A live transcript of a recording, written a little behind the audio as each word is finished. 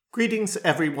Greetings,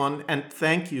 everyone, and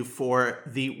thank you for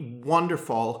the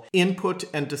wonderful input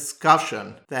and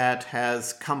discussion that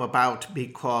has come about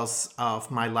because of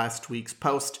my last week's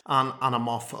post on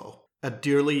Anamorpho, a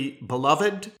dearly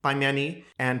beloved by many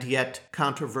and yet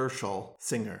controversial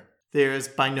singer. There is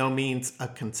by no means a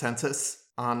consensus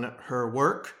on her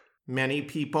work. Many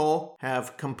people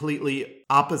have completely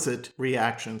opposite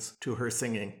reactions to her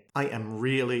singing. I am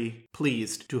really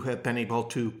pleased to have been able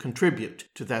to contribute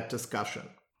to that discussion.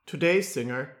 Today's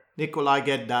singer, Nikolai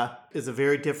Gedda, is a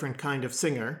very different kind of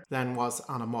singer than was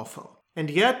Anamorpho. And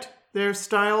yet, their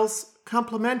styles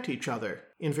complement each other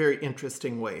in very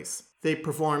interesting ways. They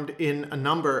performed in a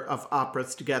number of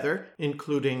operas together,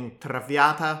 including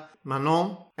Traviata,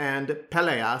 Manon, and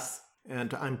Pelléas,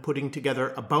 and I'm putting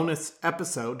together a bonus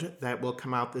episode that will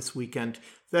come out this weekend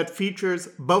that features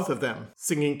both of them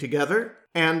singing together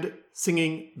and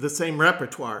singing the same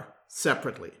repertoire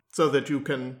separately, so that you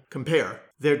can compare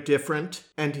their different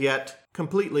and yet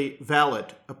completely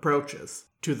valid approaches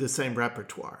to the same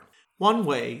repertoire. One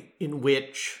way in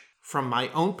which, from my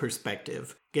own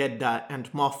perspective, Gedda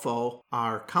and Morpho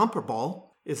are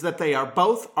comparable is that they are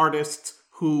both artists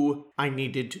who I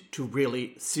needed to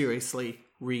really seriously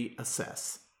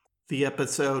reassess. The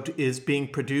episode is being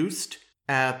produced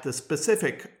at the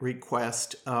specific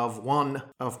request of one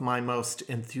of my most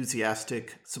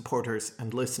enthusiastic supporters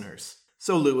and listeners.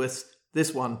 So, Lewis,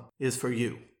 this one is for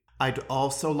you. I'd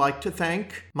also like to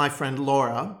thank my friend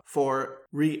Laura for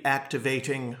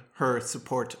reactivating her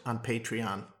support on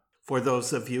Patreon. For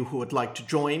those of you who would like to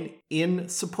join in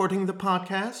supporting the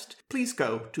podcast, please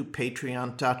go to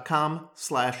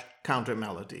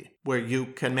patreon.com/countermelody, where you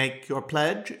can make your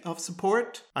pledge of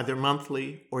support either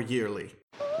monthly or yearly.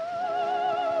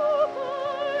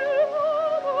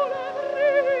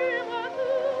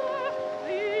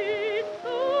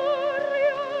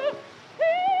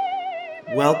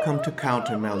 Welcome to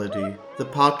Counter Melody, the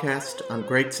podcast on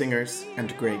great singers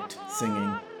and great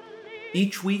singing.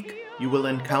 Each week, you will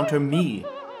encounter me,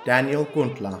 Daniel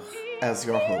Gundlach, as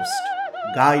your host,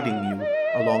 guiding you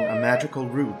along a magical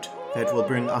route that will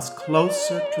bring us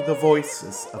closer to the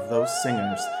voices of those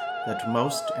singers that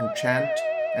most enchant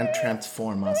and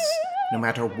transform us, no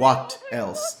matter what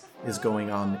else is going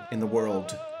on in the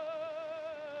world.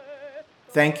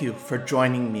 Thank you for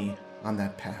joining me on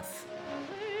that path.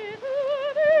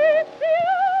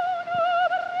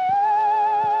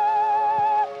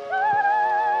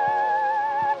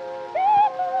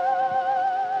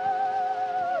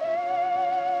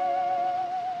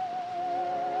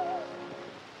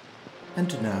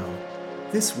 And now,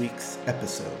 this week's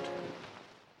episode.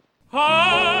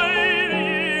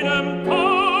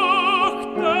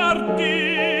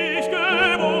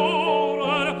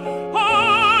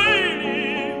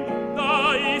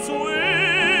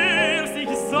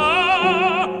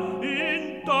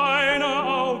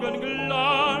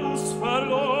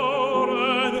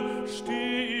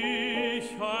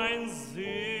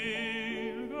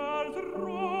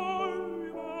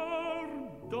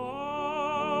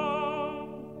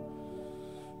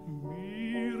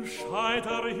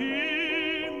 Weiter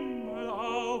Himmel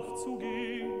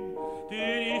aufzugehen,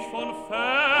 den ich von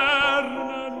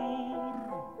ferne nur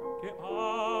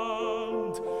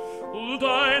geahnt, und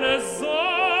eine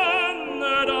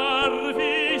Sonne darf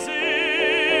ich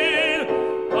sehen,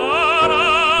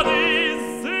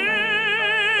 Paradies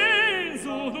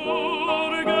Sehnsucht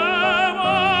urgemalt.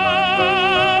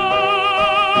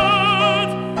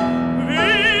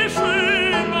 Wie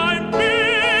schön mein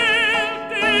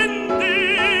Bild in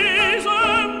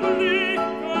diesem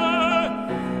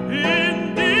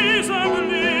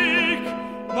Blick,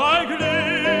 mein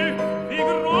Glück, wie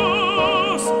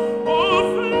groß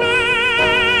und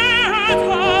fleht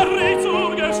Harry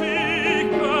zum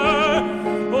Geschicke.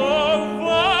 Oh,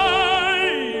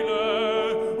 Weile,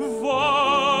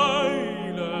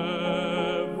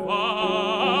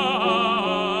 wandellos.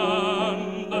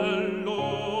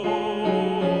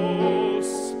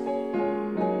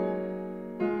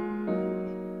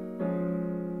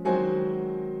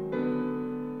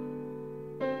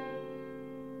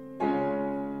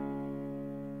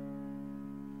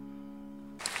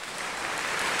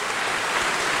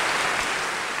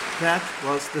 That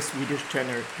was the Swedish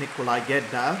tenor Nikolai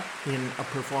Gedda in a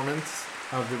performance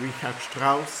of the Richard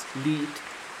Strauss Lied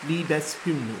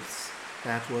Liebeshymnus.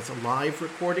 That was a live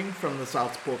recording from the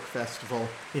Salzburg Festival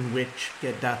in which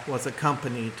Gedda was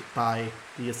accompanied by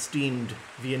the esteemed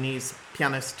Viennese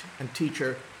pianist and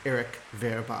teacher Erich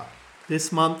Werba.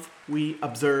 This month we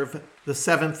observe the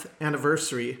 7th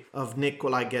anniversary of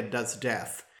Nikolai Gedda's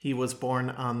death, He was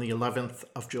born on the 11th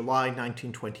of July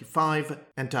 1925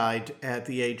 and died at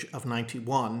the age of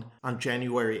 91 on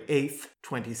January 8th,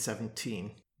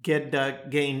 2017. Gedda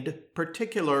gained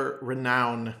particular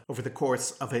renown over the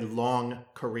course of a long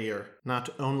career, not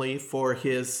only for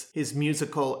his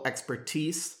musical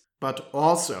expertise, but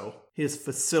also his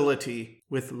facility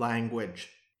with language.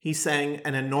 He sang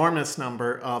an enormous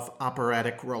number of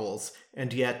operatic roles,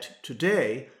 and yet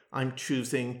today I'm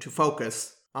choosing to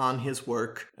focus on his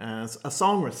work as a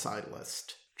song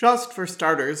recitalist. Just for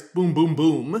starters, boom, boom,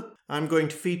 boom, I'm going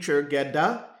to feature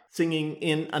Gedda singing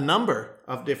in a number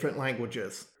of different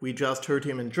languages. We just heard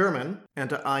him in German,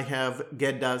 and I have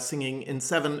Gedda singing in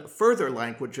 7 further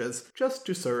languages just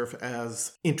to serve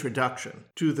as introduction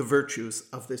to the virtues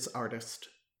of this artist.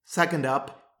 Second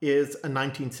up is a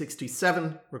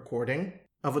 1967 recording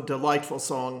of a delightful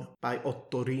song by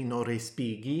Ottorino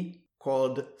Respighi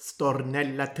called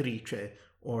Stornellatrice,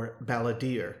 or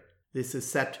Balladeer. This is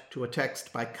set to a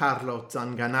text by Carlo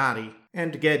Zanganari,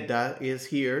 and Gedda is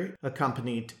here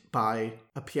accompanied by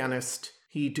a pianist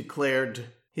he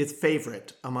declared his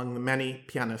favorite among the many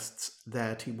pianists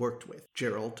that he worked with,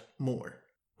 Gerald Moore.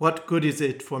 What good is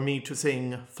it for me to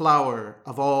sing flower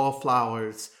of all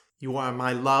flowers? You are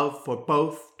my love for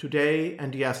both today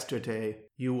and yesterday.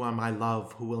 You are my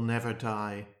love who will never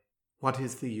die. What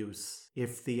is the use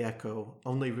if the echo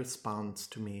only responds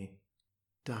to me?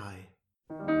 Die.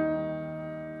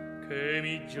 Che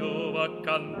mi giova a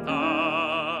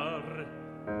cantar,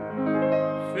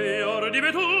 fior di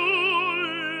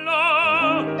betulla,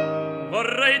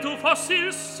 vorrei tu fossi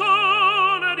il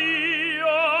sole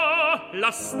d'io, la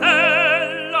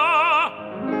stella,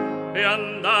 e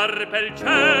andar pel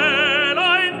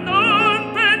cielo e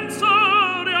non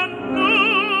pensare a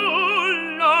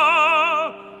nulla.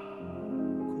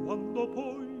 Quando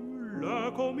poi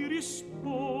l'eco mi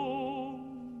risponde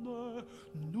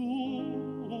nulla.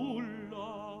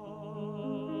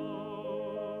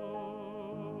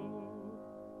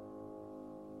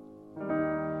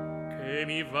 Che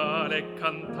mi vale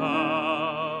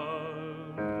cantar,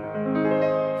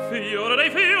 fiore dei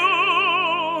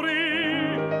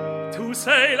fiori, tu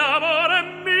sei l'amore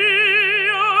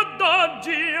mio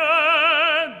d'oggi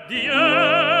e di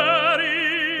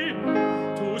ieri,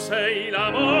 tu sei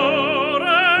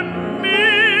l'amore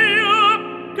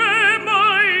mio che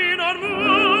mai non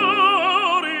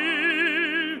muori.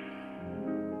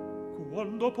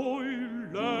 Quando poi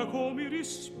l'eco mi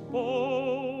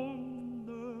risponde,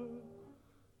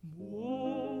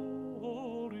 muori.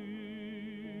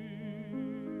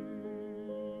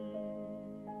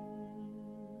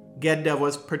 Gedda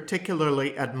was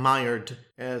particularly admired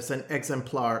as an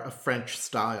exemplar of French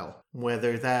style,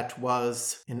 whether that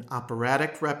was in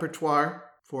operatic repertoire,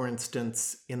 for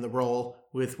instance, in the role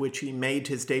with which he made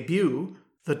his debut,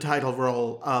 the title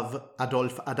role of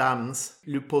Adolphe Adam's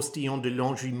Le Postillon de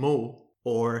Longjumeau,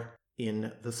 or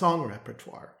in the song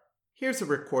repertoire. Here's a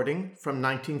recording from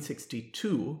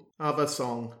 1962 of a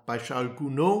song by Charles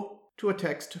Gounod to a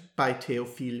text by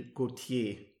Théophile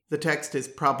Gautier. The text is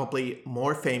probably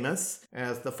more famous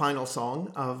as the final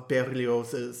song of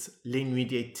Berlioz's Les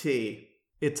Nuits d'été.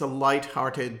 It's a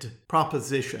light-hearted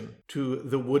proposition to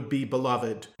the would-be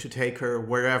beloved to take her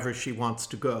wherever she wants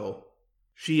to go.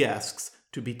 She asks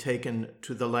to be taken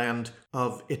to the land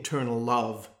of eternal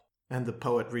love, and the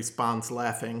poet responds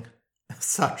laughing,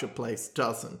 such a place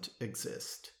doesn't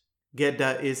exist.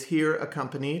 Gedda is here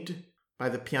accompanied by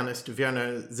the pianist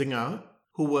Werner Singer,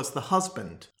 who was the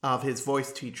husband of his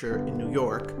voice teacher in New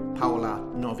York, Paola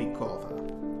Novikova.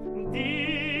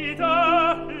 Dites,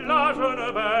 la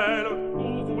jeune belle,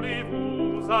 où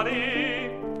voulez-vous aller?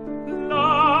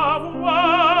 La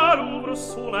voile ouvre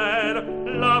son aile,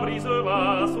 la brise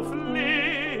va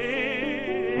souffler.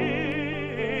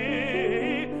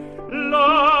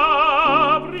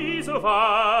 La brise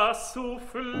va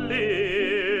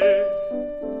souffler.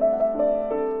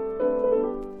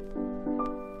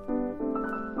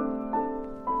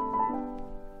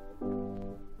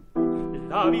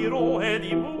 L'aviron est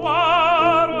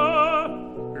d'ivoire,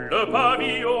 le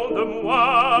pavillon de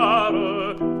moire,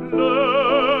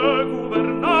 le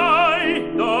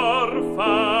gouvernail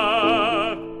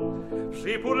d'orphin.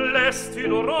 J'ai pour l'est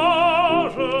une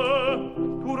orange,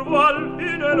 pour voile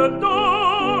une aile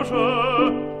d'ange,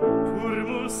 pour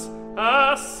mousse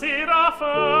un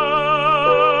séraphin.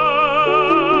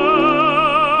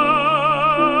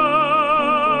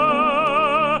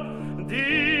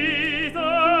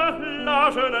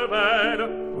 Jeune belle,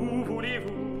 où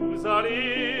voulez-vous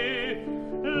aller?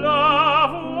 La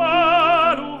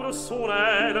voile ouvre son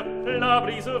aile, la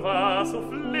brise va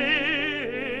souffler.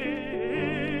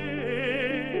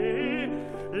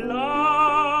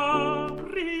 La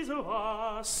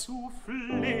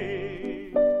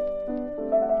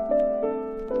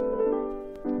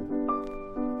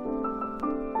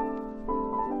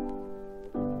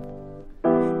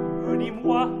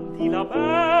moi, dit la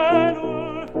belle,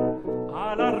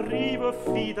 à la rive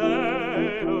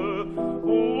fidèle,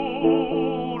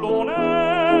 où l'on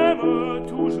aime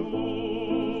toujours.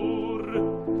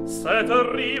 Cette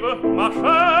rive, ma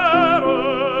chère,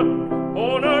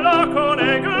 on ne la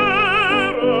connaît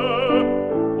guère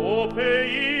au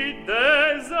pays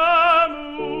des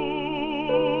amours.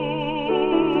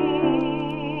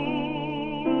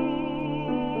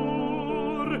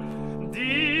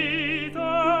 Dites,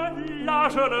 la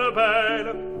jeune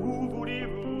belle, où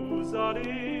voulez-vous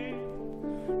aller?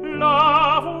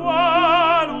 La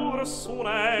voile ouvre son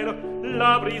aile,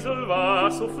 la brise va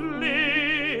souffler.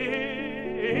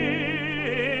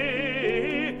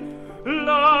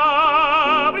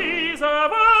 La brise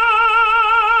va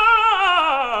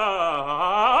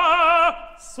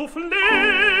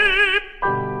souffler.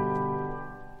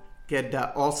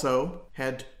 Gedda also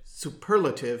had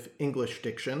superlative English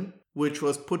diction, which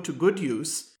was put to good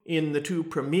use in the two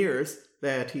premieres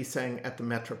that he sang at the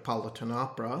Metropolitan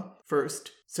Opera.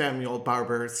 First, Samuel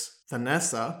Barber's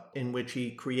Vanessa, in which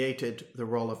he created the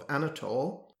role of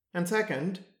Anatole, and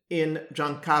second, in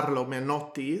Giancarlo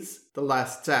Menotti's The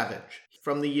Last Savage.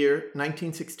 From the year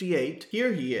 1968,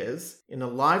 here he is in a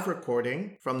live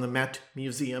recording from the Met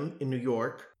Museum in New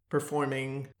York,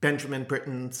 performing Benjamin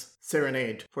Britten's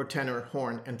Serenade for tenor,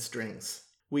 horn, and strings.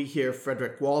 We hear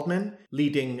Frederick Waldman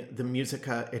leading the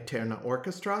Musica Eterna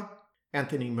Orchestra,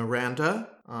 Anthony Miranda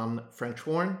on French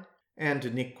horn,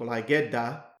 and Nicolai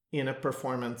Gedda in a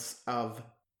performance of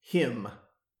Hymn,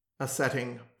 a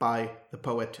setting by the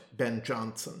poet Ben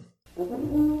Jonson.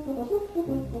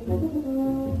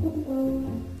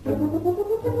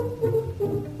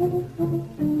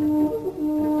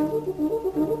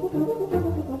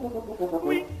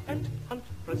 We and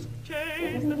huntress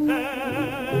chase the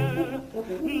fair.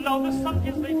 Now the sun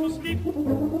is laid to sleep.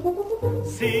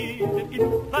 Seated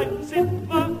in thy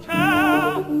silver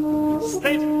chair,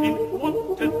 state in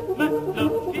wonted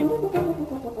melody.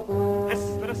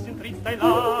 Hesperus entreats thy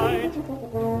light.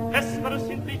 Hesperus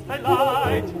entreats thy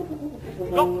light.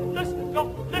 Godless,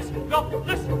 godless,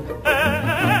 godless,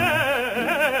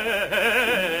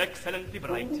 excellently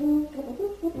bright.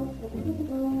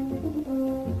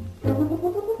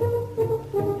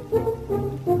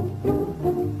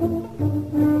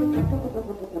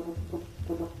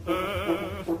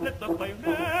 Lit up by an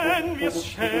envious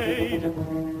shade,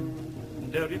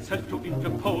 dared itself to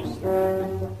interpose.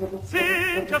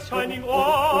 Cynthia's shining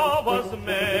ore was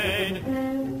made,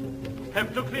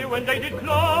 have to clear when they did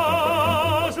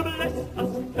close. Bless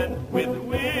us then with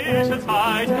wishes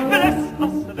high, bless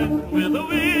us then with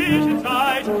wishes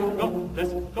high.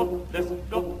 Godless, godless,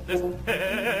 godless,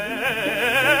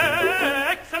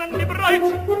 excellently bright.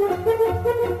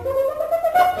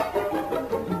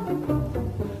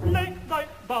 Like thy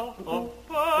bow of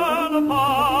pearl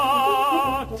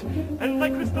apart, and thy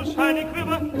crystal shining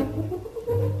quiver,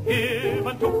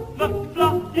 even to the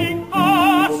flying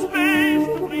horse space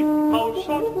to breathe how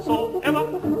short soever.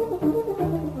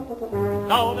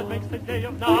 Thou that makes the day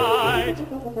of night,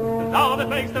 thou that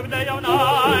makes the day of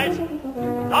night,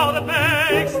 thou that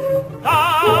makes,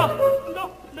 thou,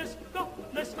 godless,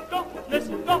 godless, godless,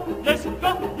 godless,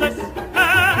 godless,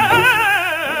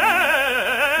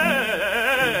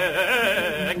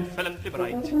 excellently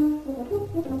bright.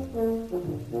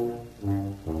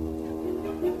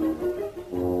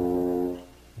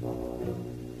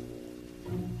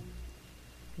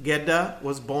 Gedda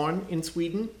was born in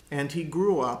Sweden, and he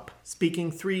grew up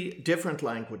speaking 3 different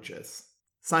languages,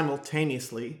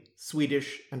 simultaneously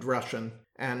Swedish and Russian,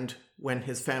 and when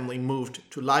his family moved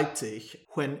to Leipzig,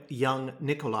 when young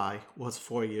Nikolai was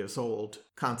 4 years old,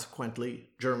 consequently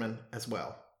German as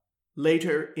well.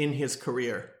 Later in his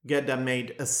career, Gedda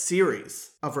made a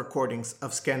series of recordings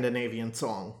of Scandinavian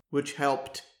song, which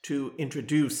helped to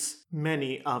introduce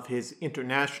many of his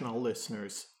international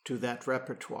listeners to that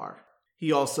repertoire.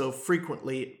 He also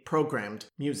frequently programmed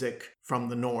music from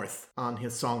the North on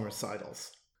his song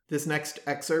recitals. This next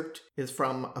excerpt is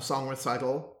from a song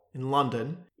recital in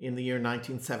London in the year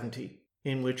 1970,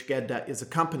 in which Gedda is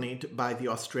accompanied by the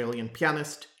Australian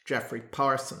pianist Geoffrey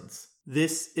Parsons.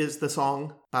 This is the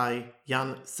song by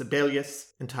Jan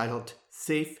Sibelius entitled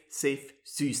Safe, Safe,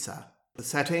 Süße, the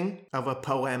setting of a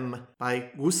poem by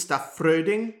Gustaf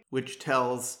Fröding, which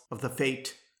tells of the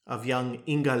fate of young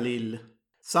Ingalill.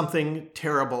 Something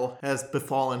terrible has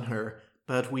befallen her,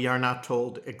 but we are not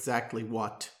told exactly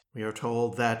what. We are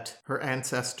told that her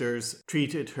ancestors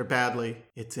treated her badly.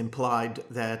 It's implied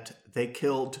that they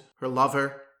killed her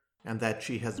lover and that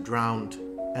she has drowned.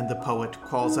 And the poet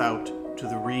calls out to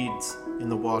the reeds in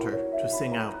the water to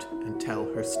sing out and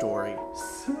tell her story.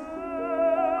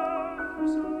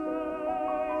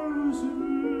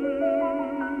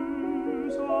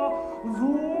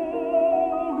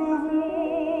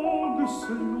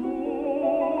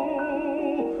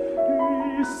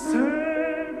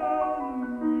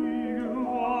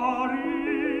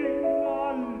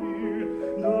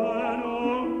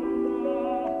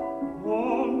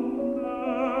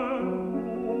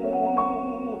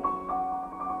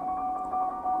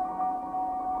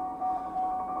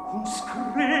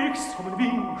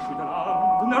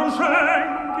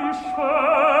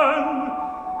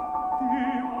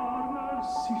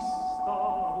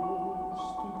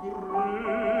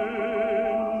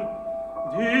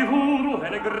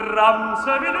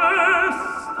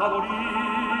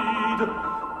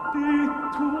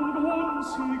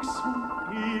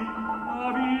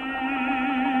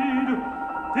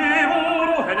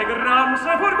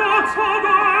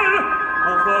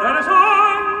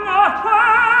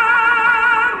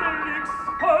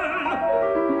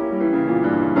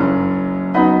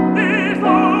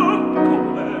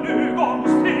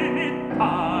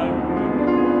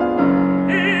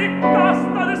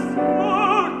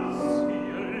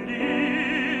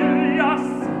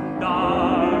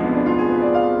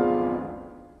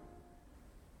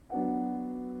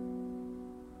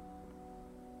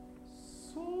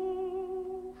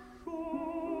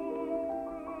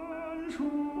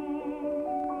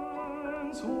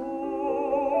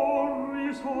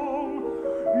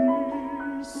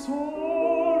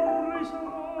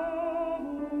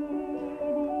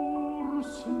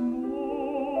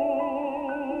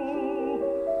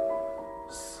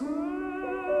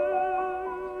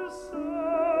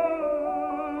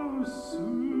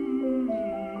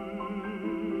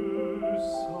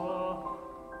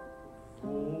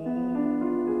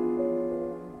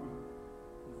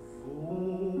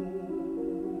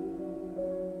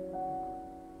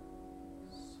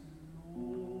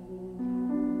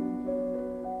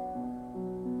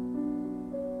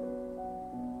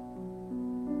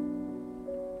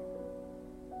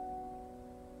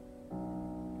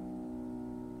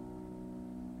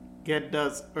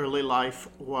 Gedda's early life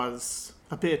was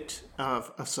a bit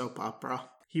of a soap opera.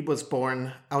 He was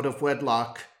born out of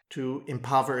wedlock to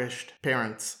impoverished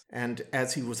parents, and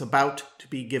as he was about to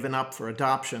be given up for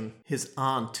adoption, his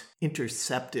aunt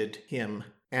intercepted him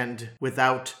and,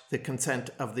 without the consent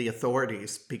of the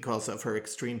authorities because of her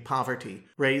extreme poverty,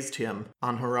 raised him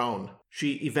on her own.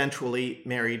 She eventually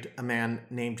married a man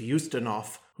named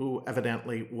Ustinov, who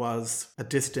evidently was a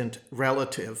distant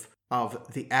relative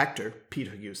of the actor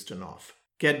Peter Ustinov.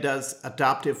 Gedda's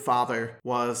adoptive father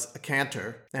was a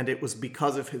cantor, and it was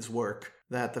because of his work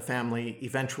that the family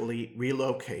eventually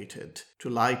relocated to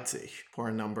Leipzig for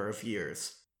a number of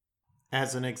years.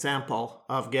 As an example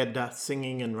of Gedda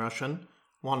singing in Russian,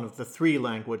 one of the 3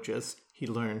 languages he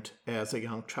learned as a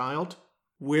young child,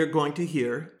 we're going to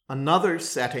hear another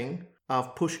setting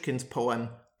of Pushkin's poem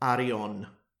Arion.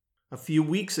 A few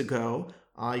weeks ago,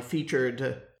 I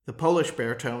featured the Polish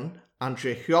baritone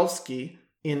Andrzej Chojowski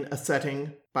in a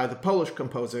setting by the Polish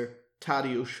composer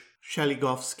Tadeusz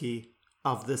Szeligowski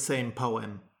of the same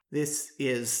poem. This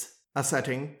is a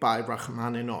setting by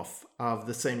Rachmaninoff of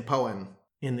the same poem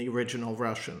in the original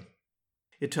Russian.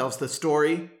 It tells the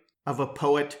story of a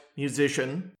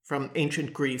poet-musician from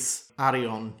ancient Greece,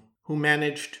 Arion, who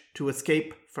managed to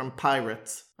escape from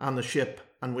pirates on the ship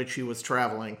on which he was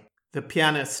traveling. The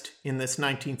pianist in this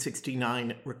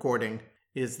 1969 recording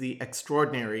is the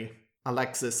extraordinary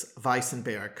Alexis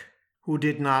Weissenberg, who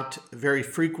did not very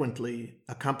frequently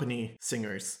accompany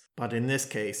singers, but in this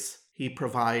case, he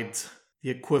provides the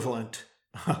equivalent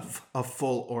of a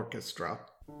full orchestra.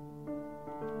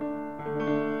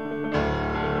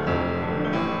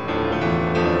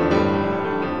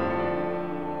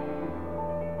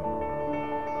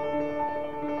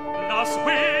 Nas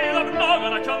было много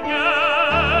на челне,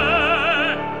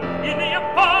 иные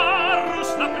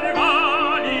парус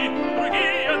напрягали,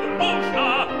 другие дружно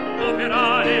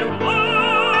упирали в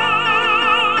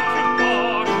лодь,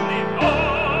 пошли весла.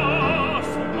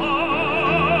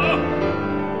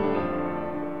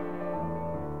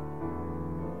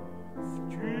 В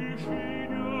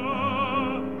тишине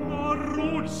на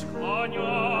руль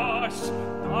склонясь,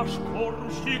 наш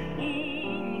корщик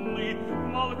умный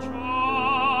молчал.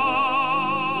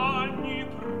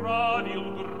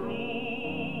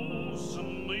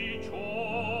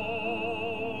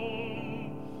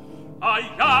 А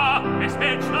я,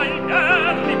 беспечно и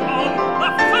верный пол, на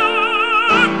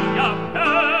всем я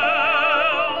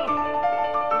пел.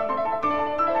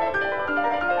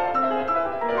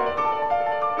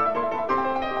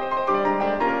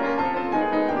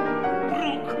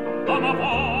 Друг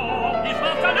домовой из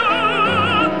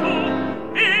вертолету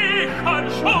и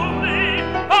харчевный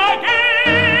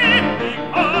погиб, и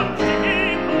камчики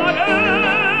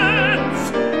пловец.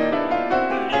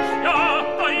 Лишь я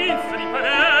таинственный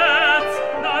певец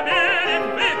на берег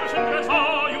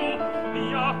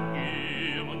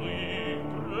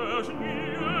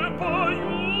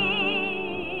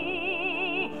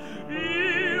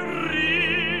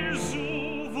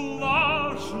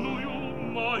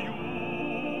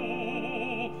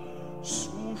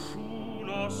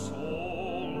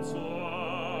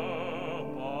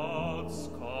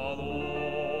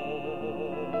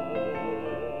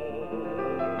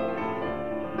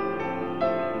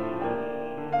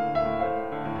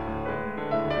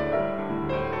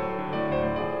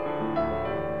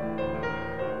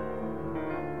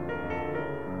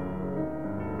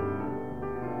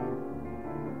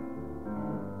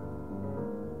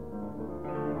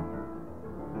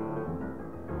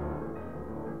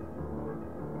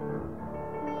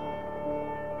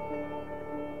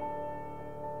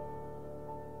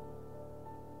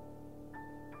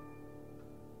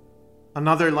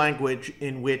Another language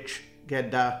in which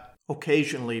Gedda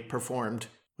occasionally performed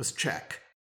was Czech.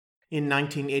 In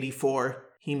 1984,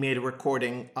 he made a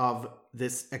recording of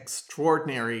this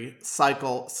extraordinary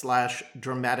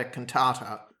cycle/dramatic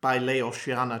cantata by Leoš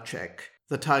Janáček,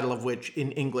 the title of which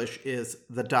in English is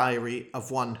The Diary of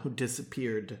One Who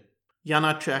Disappeared.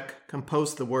 Janáček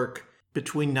composed the work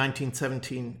between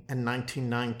 1917 and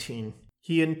 1919.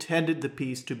 He intended the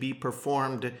piece to be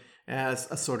performed as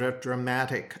a sort of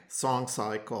dramatic song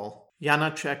cycle.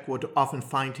 Janáček would often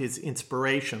find his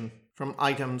inspiration from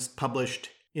items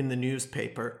published in the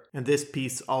newspaper, and this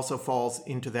piece also falls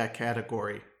into that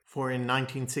category. For in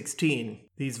 1916,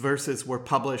 these verses were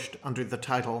published under the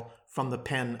title From the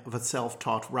Pen of a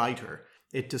Self-Taught Writer.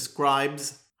 It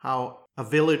describes how a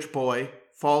village boy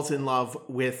falls in love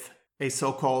with a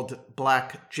so-called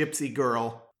black gypsy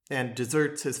girl and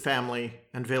deserts his family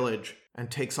and village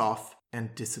and takes off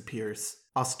and disappears,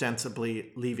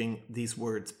 ostensibly leaving these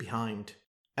words behind.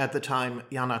 At the time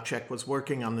Janáček was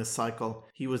working on this cycle,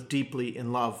 he was deeply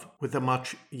in love with a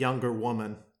much younger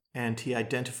woman, and he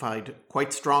identified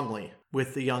quite strongly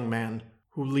with the young man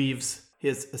who leaves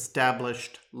his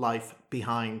established life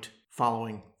behind,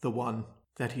 following the one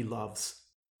that he loves.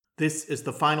 This is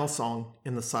the final song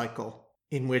in the cycle,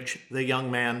 in which the young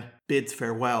man bids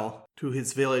farewell to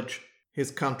his village,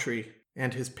 his country,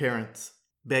 and his parents,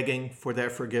 begging for their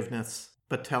forgiveness,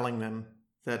 but telling them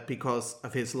that because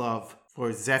of his love for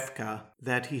Ževka,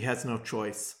 that he has no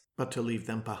choice but to leave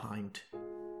them behind.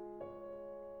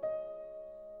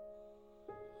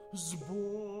 Z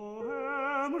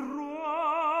Bohem,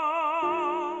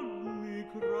 rodny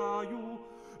kraju,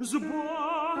 z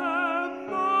Bohem,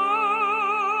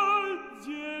 moj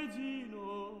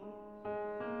dziedzino.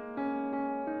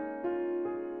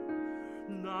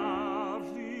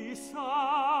 Navždy sa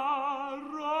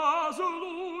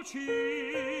rozlučiť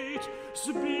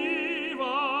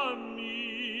zbýva mi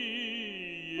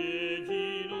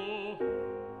jedino.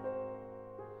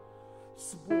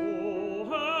 S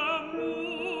Bohem,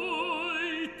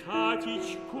 môj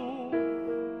tatičku,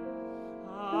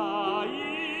 a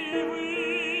i vy,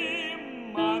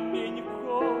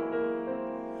 maminko,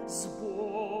 s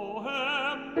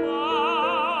Bohem,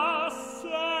 má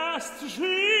sestřička,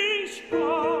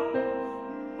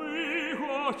 my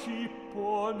oči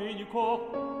pomiňko.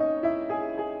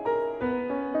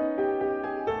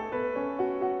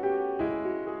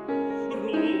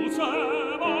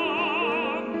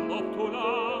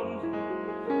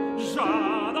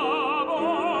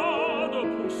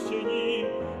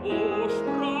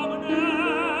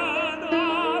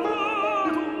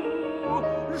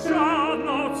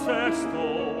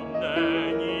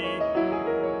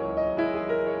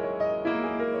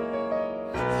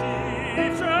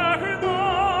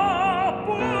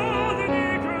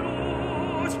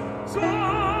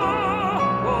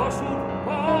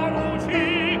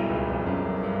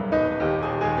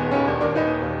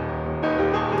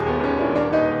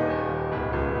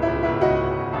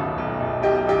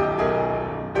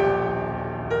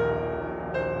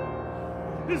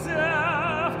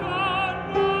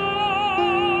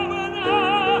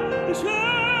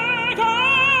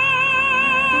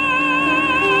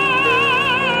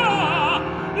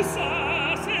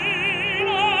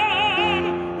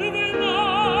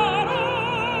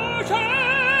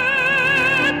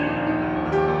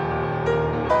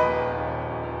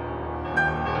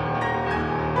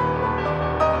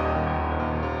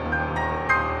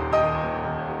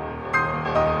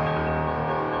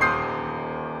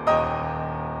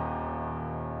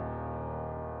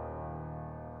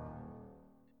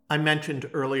 I mentioned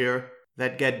earlier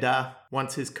that Gedda,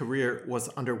 once his career was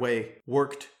underway,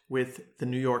 worked with the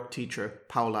New York teacher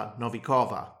Paula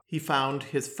Novikova. He found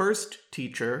his first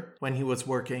teacher when he was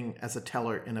working as a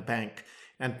teller in a bank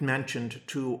and mentioned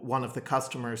to one of the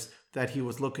customers that he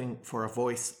was looking for a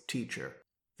voice teacher.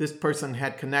 This person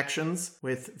had connections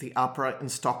with the opera in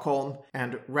Stockholm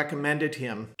and recommended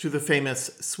him to the famous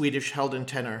Swedish Helden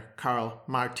tenor Carl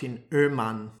Martin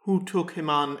Öhman, who took him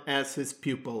on as his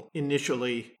pupil,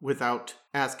 initially without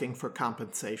asking for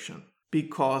compensation.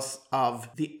 Because of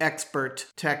the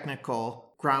expert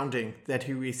technical grounding that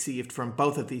he received from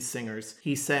both of these singers,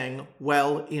 he sang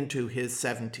well into his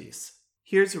 70s.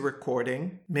 Here's a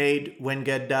recording made when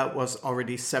Gedda was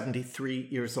already 73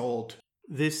 years old.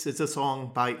 This is a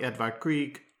song by Edvard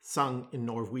Grieg, sung in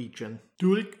Norwegian.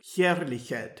 Dulk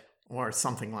kjærlighed, or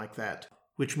something like that,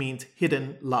 which means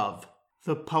hidden love.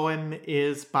 The poem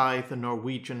is by the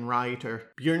Norwegian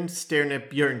writer Bjørnstjerne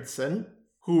Bjørnson,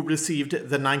 who received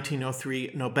the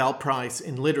 1903 Nobel Prize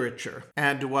in Literature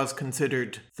and was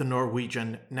considered the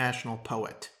Norwegian national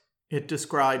poet. It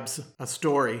describes a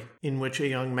story in which a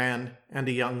young man and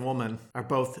a young woman are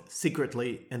both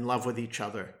secretly in love with each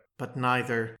other, but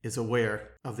neither is aware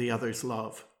of the other's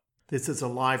love. This is a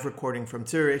live recording from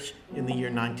Zurich in the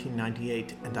year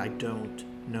 1998, and I don't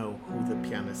know who the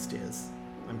pianist is.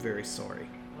 I'm very sorry.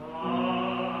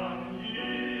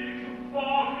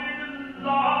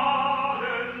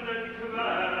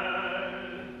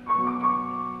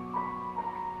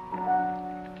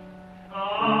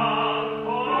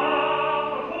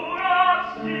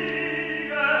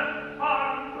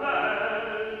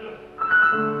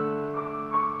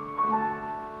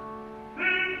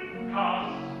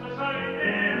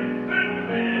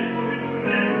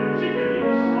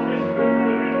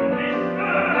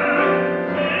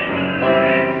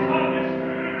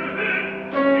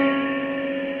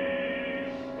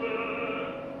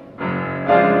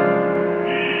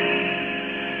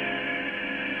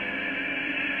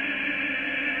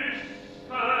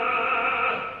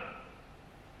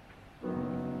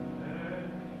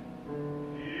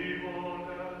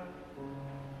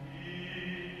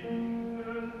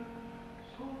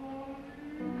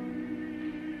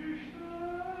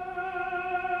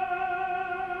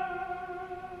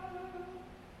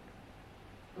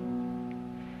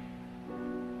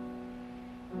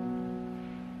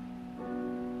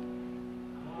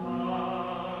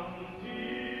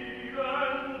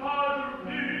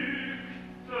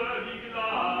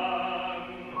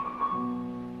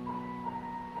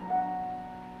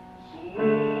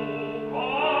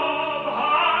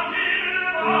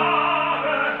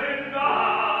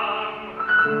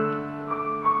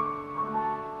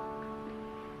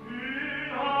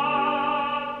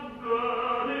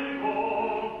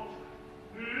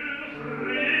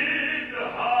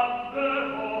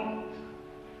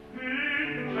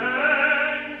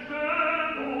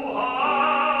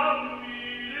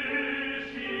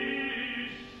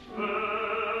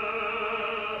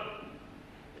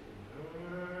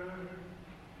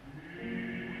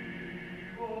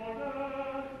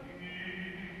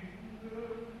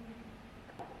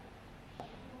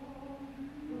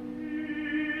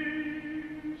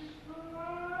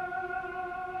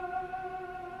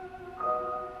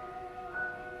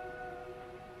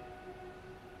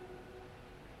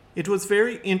 It was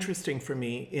very interesting for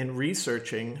me in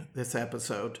researching this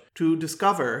episode to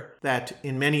discover that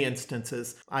in many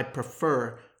instances I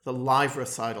prefer the live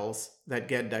recitals that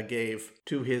Gedda gave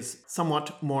to his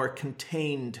somewhat more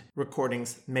contained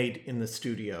recordings made in the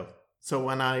studio. So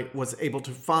when I was able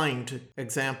to find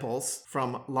examples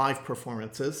from live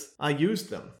performances, I used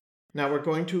them. Now we're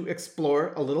going to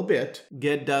explore a little bit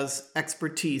Gedda's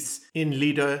expertise in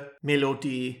Lieder,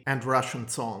 Melodie, and Russian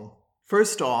song.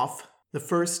 First off, the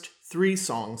first 3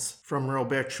 songs from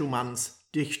Robert Schumann's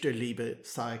Dichterliebe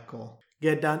cycle.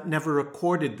 Gedda never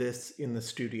recorded this in the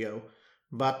studio,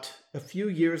 but a few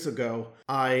years ago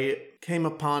I came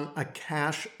upon a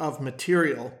cache of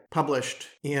material published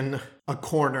in a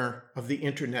corner of the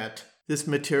internet. This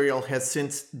material has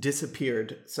since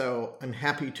disappeared, so I'm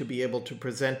happy to be able to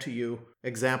present to you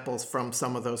examples from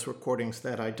some of those recordings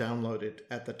that I downloaded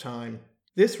at the time.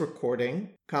 This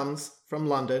recording comes from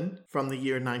London from the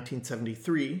year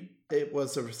 1973. It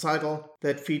was a recital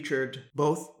that featured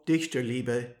both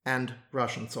Dichterliebe and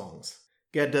Russian songs.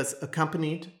 Gedda's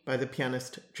accompanied by the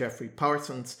pianist Jeffrey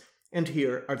Parsons, and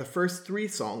here are the first 3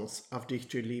 songs of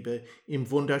Dichterliebe: Im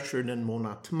wunderschönen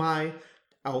Monat Mai,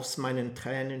 Aus meinen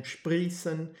Tränen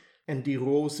sprießen, and Die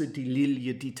Rose, die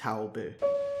Lilie, die Taube.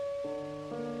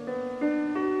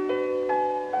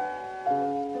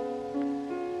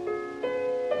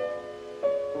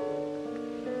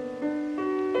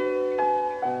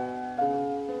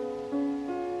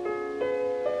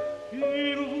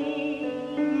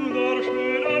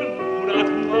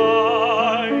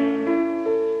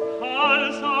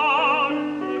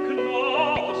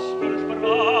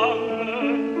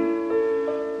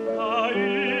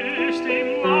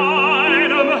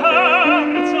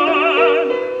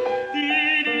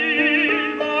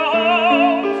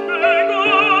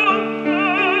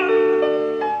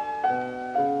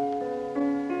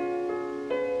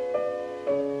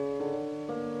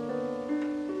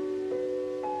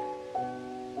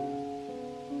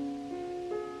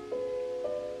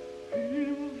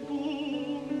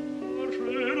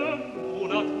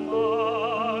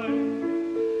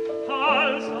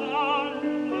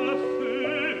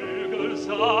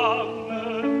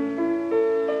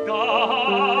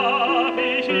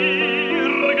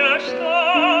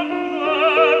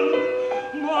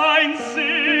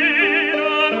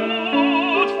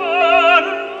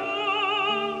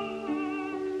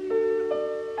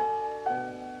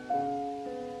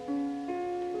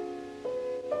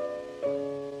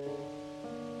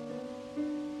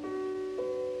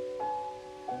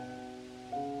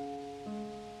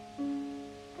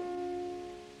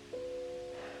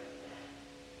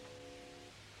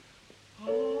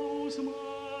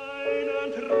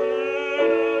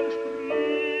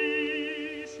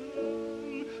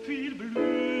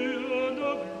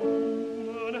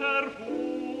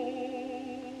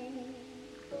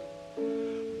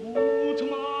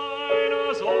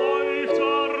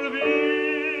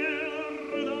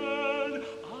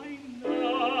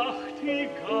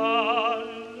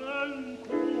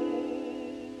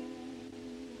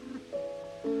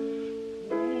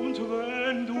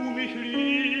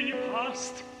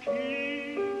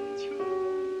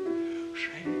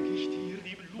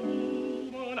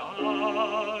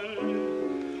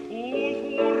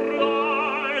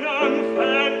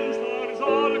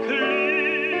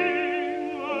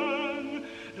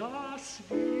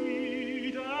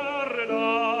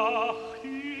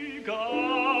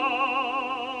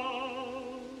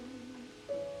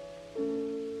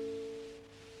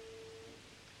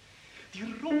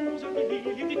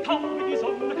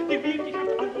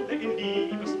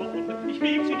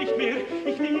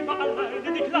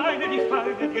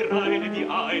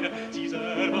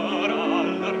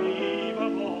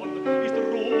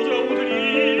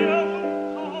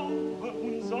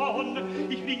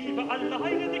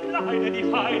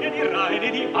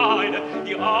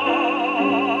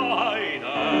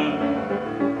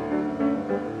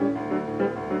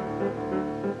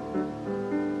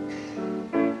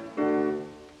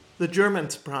 The German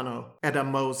soprano Edda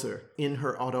Moser, in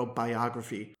her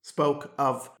autobiography, spoke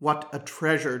of what a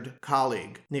treasured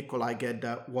colleague Nikolai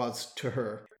Gedda was to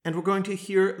her. And we're going to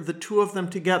hear the two of them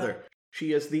together.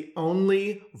 She is the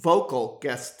only vocal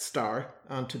guest star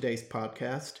on today's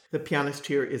podcast. The pianist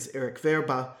here is Eric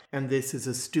Verba, and this is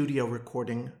a studio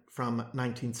recording from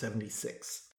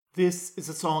 1976. This is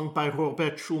a song by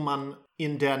Robert Schumann,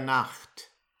 In der Nacht,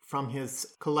 from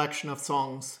his collection of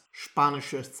songs,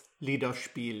 Spanisches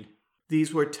Liederspiel.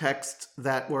 These were texts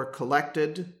that were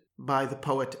collected by the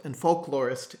poet and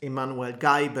folklorist Emanuel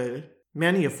Geibel,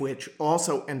 many of which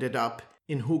also ended up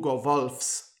in Hugo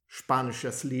Wolf's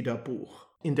Spanisches Liederbuch.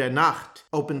 In der Nacht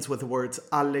opens with the words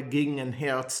Alle gingen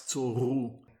Herz zur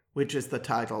Ruhe, which is the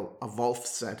title of Wolf's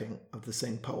setting of the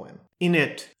same poem. In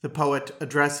it, the poet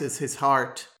addresses his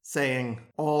heart, saying,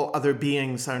 all other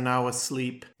beings are now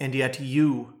asleep, and yet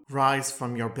you rise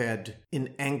from your bed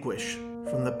in anguish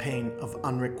from the pain of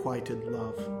unrequited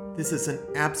love. This is an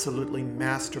absolutely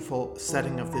masterful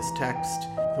setting of this text.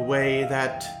 The way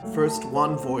that first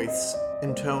one voice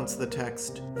intones the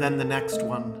text, then the next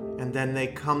one, and then they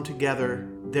come together,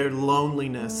 their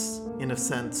loneliness, in a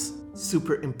sense,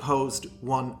 superimposed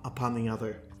one upon the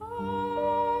other.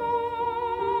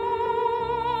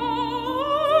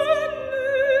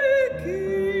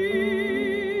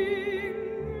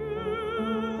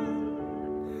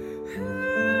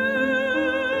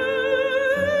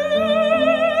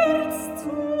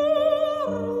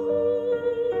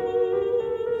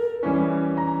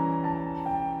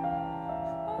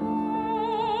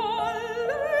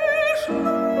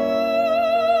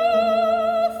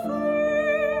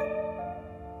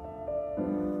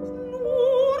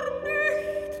 Nur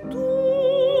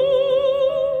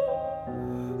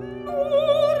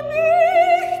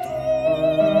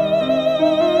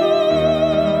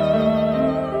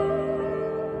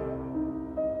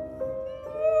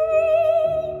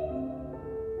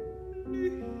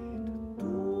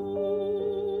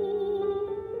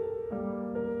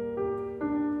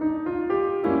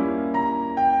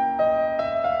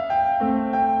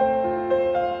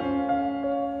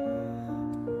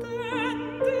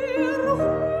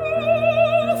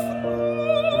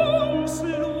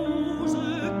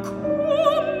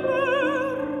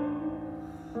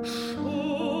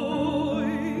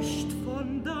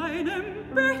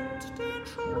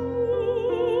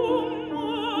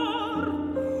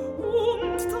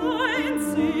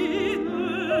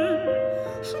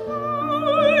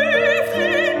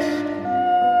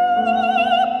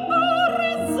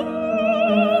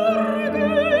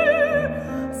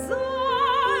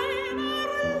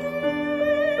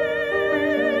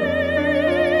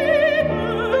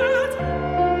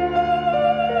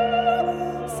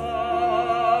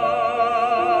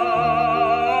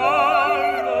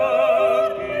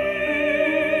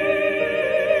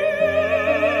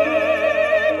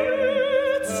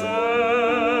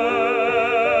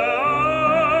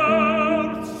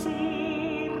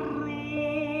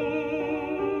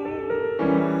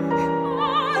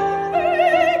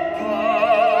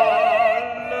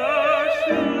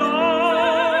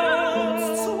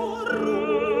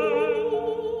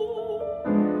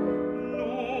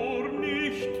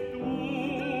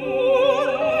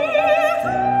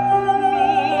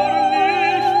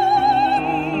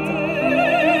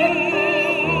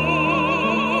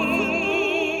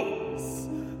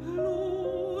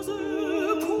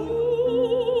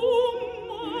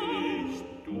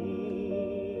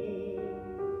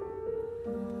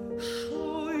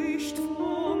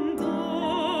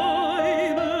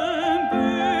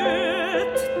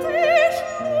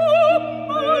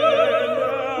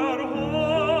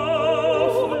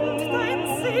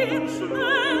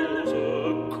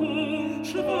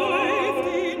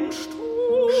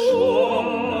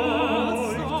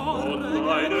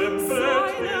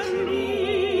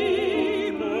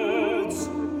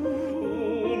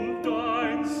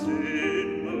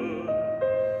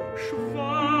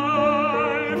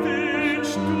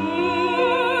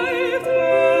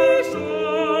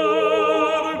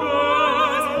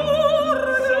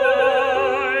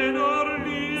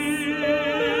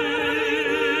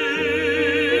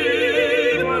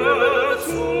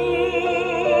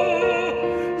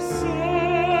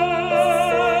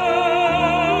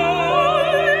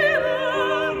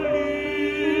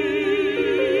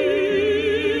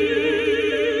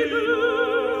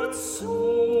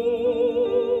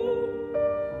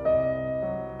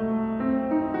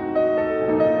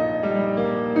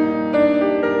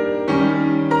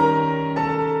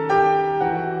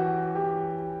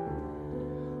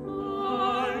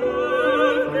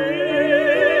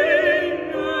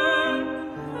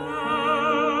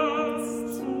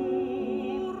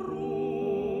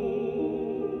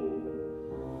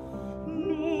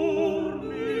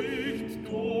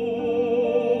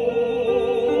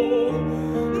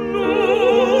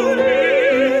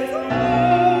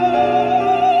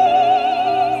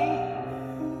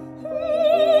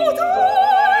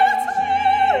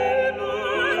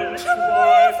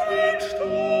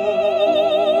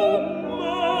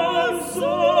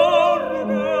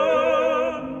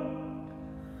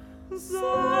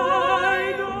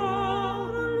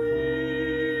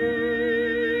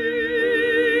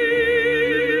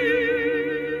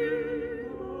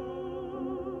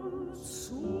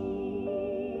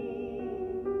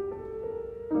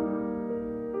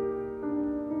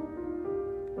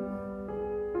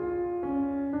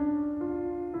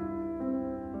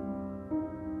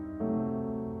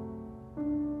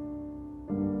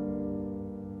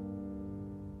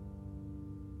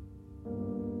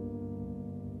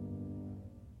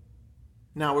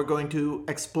Now we're going to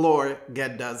explore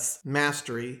Gedda's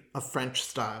mastery of French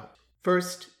style.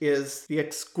 First is the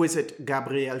exquisite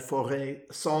Gabriel Fauré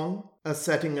song, a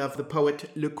setting of the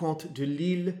poet Le Comte de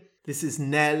Lille. This is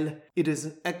Nell. It is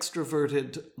an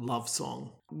extroverted love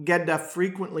song. Gedda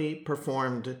frequently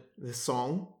performed this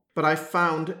song, but I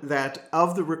found that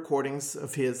of the recordings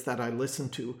of his that I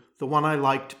listened to, the one I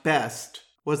liked best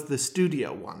was the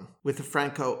studio one with the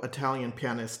Franco-Italian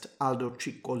pianist Aldo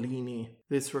Ciccolini.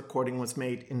 This recording was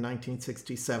made in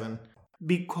 1967.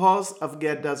 Because of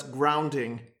Gedda's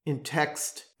grounding in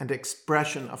text and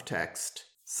expression of text,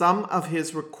 some of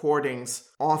his recordings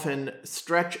often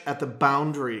stretch at the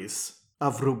boundaries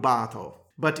of rubato.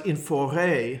 But in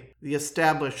Fauré, the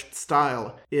established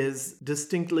style is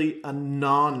distinctly a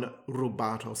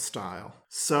non-rubato style.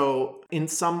 So in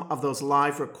some of those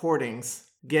live recordings,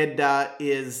 Gedda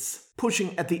is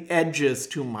pushing at the edges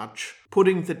too much,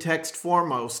 putting the text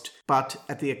foremost, but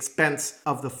at the expense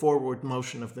of the forward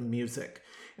motion of the music.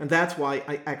 And that's why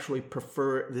I actually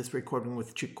prefer this recording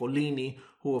with Ciccolini,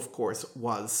 who of course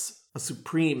was a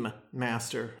supreme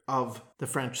master of the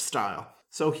French style.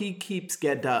 So he keeps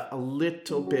Gedda a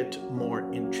little bit more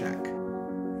in check.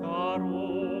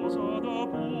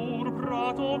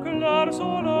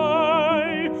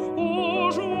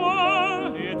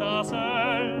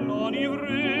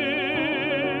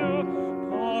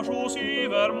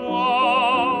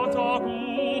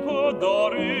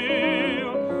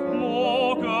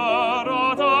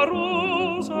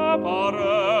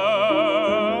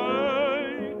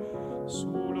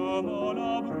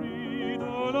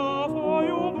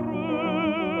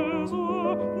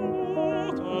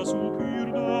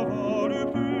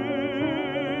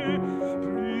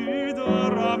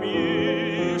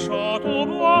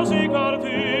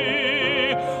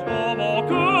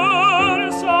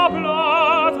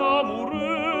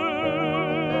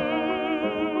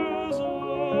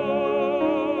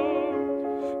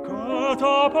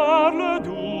 Parle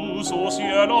douce au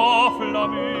ciel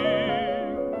enflammé,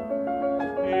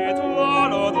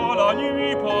 étoile de la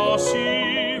nuit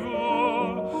passive,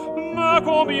 mais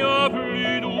combien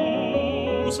plus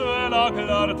douce est la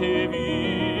clarté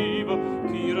vive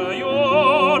qui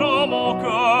rayonne à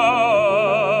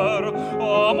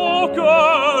mon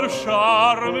cœur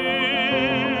charmé.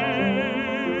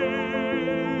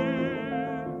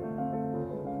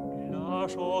 La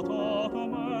chantante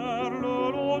mer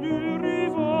le long du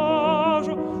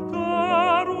rivage,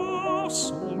 terre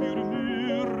son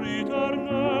murmure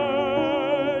éternel.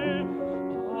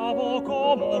 Avant que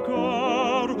mon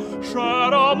cœur,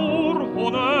 cher amour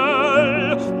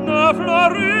honnête, ne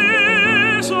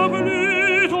fleurisse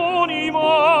plus ton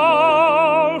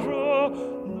image,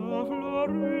 ne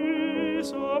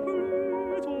fleurisse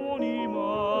plus ton image.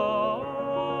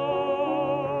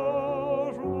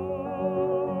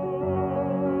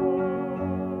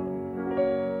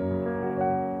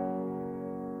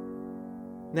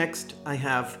 Next, I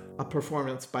have a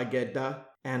performance by Gedda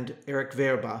and Eric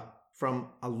Werba from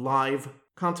a live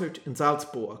concert in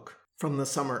Salzburg from the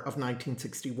summer of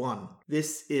 1961.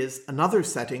 This is another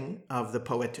setting of the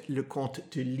poet Le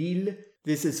Comte de Lille.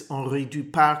 This is Henri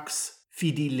Duparc's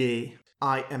Fidilé.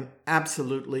 I am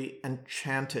absolutely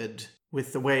enchanted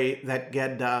with the way that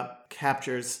Gedda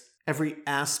captures every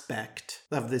aspect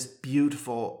of this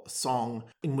beautiful song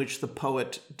in which the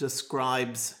poet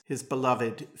describes his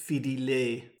beloved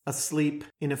Fidilé asleep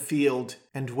in a field,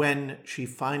 and when she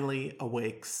finally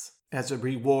awakes, as a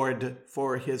reward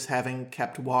for his having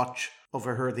kept watch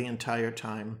over her the entire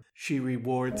time, she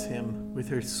rewards him with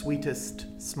her sweetest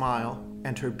smile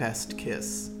and her best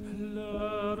kiss.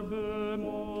 L'herbe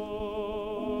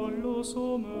molle au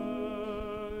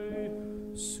sommeil,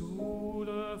 sous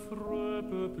les frais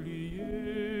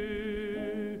peupliers,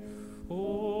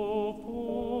 aux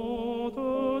pentes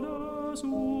des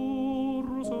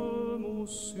ours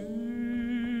moussus,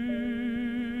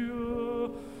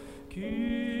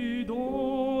 qui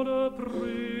dans le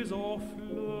prés en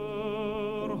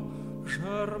fleurs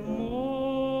germant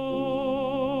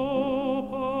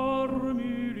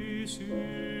parmi les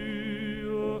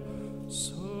cieux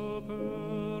se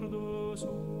perdent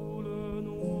sous le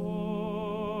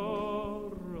noir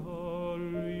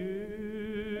allié.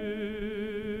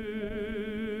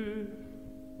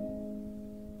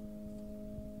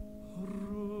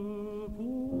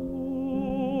 Repose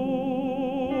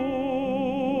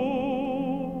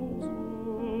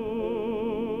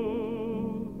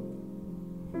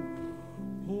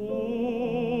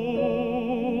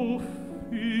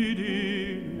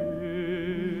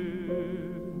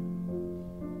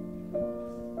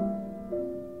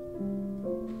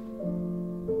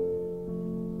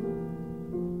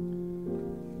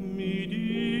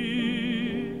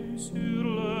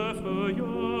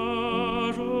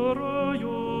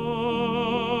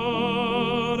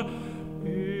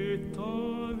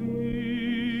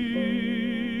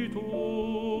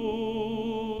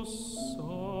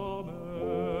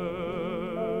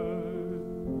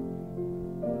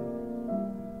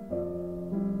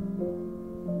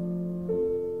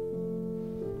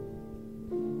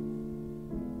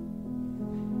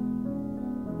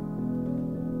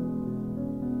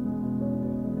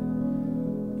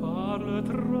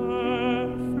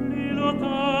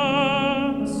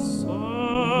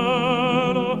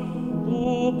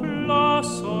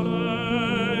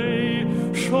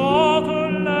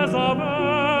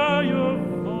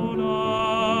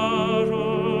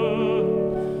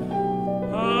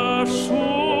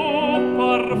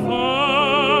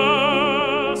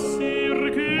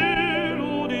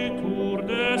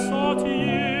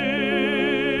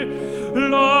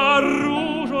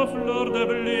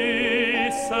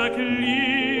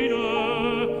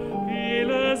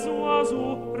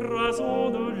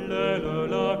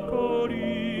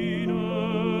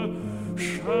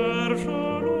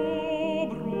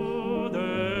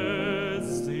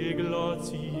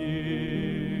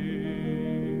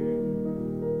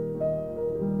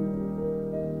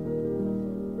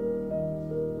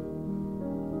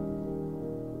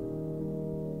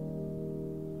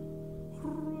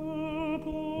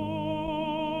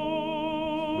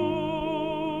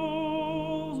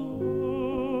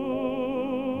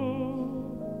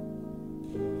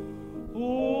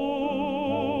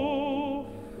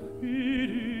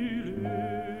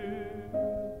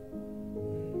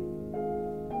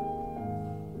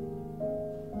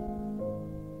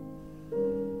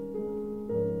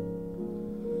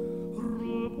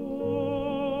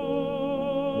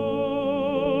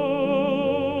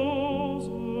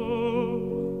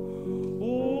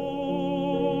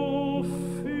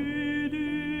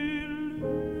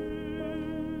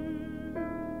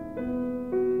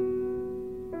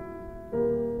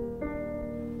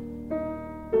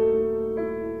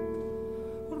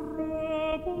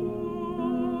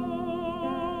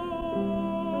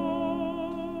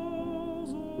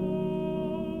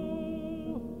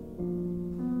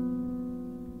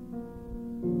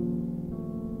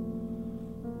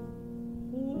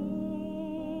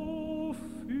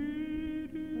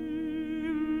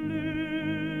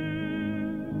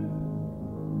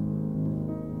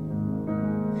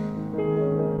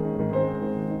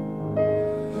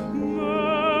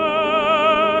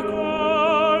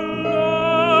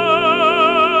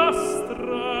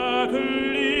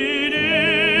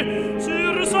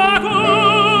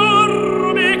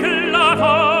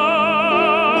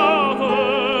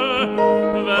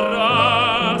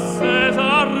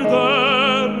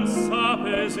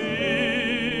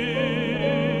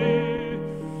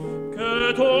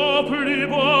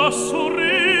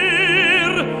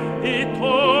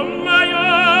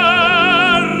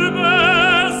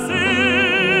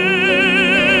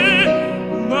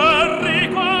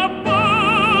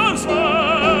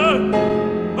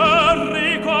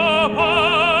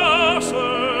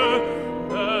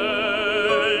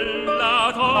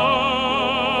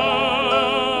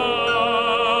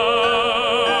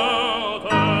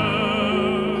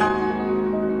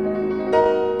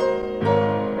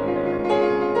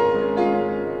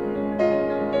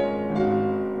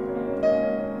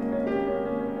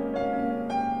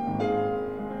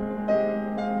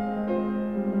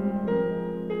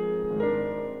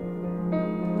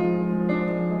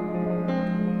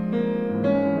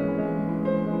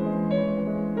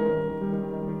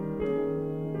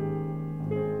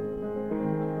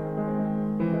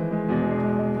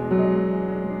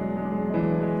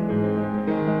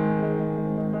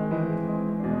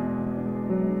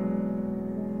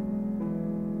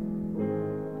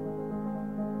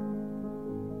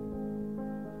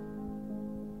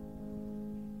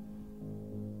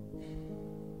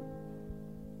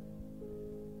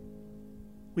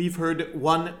We've heard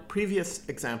one previous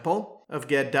example of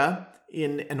Gedda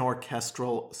in an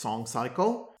orchestral song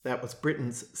cycle. That was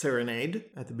Britten's Serenade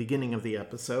at the beginning of the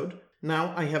episode.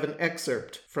 Now I have an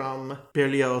excerpt from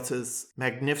Berlioz's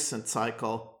magnificent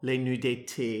cycle, Les Nuits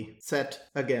d'été, set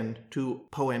again to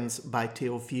poems by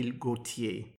Théophile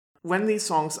Gautier. When these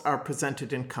songs are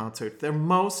presented in concert, they're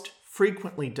most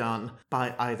frequently done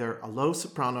by either a low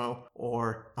soprano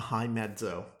or a high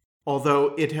mezzo.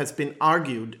 Although it has been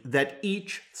argued that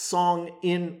each song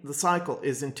in the cycle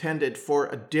is intended for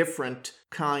a different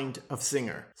kind of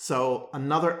singer. So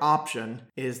another option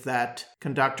is that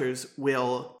conductors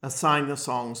will assign the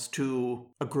songs to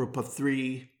a group of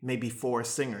 3, maybe 4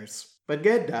 singers. But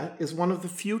Gedda is one of the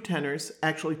few tenors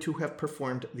actually to have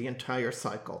performed the entire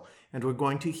cycle. And we're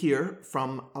going to hear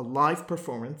from a live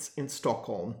performance in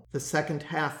Stockholm, the second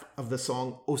half of the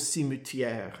song Au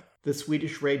cimetière. The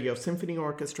Swedish Radio Symphony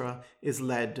Orchestra is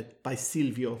led by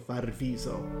Silvio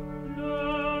Varviso.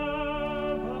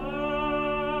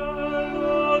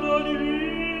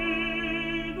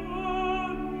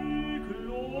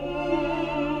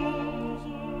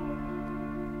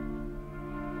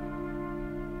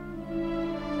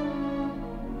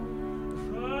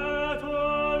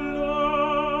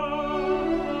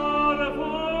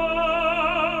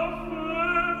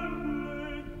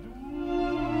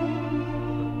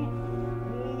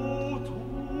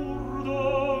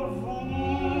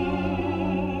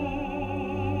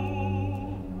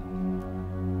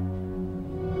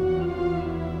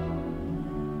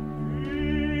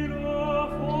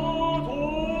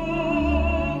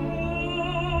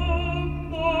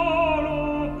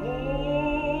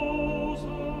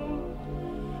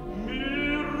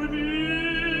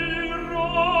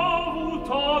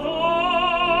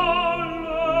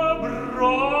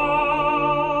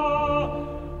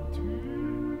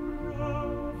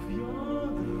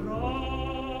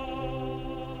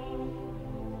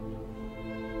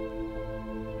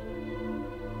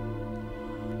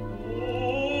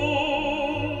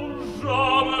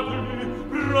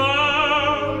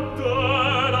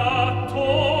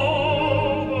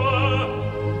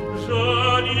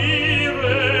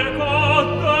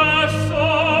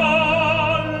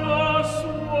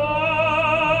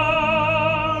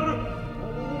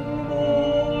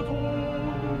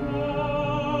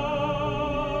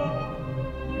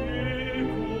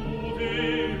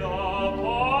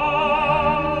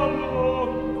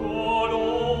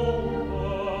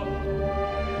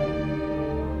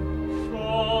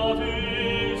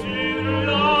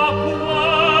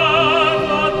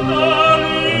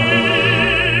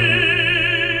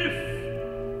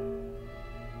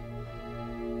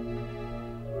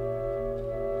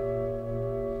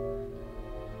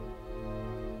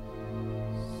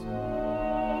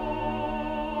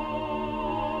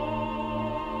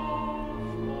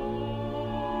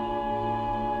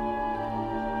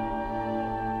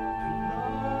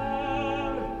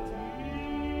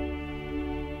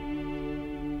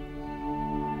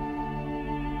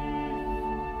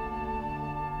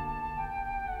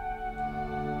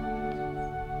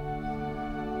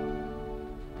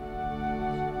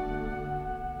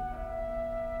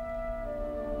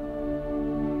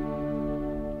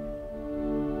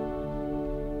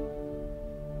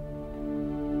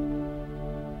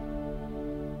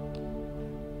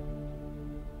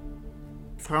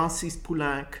 Francis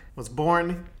Poulenc was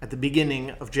born at the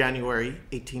beginning of January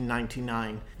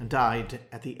 1899 and died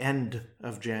at the end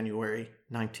of January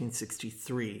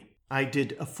 1963. I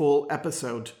did a full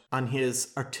episode on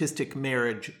his artistic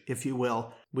marriage, if you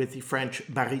will, with the French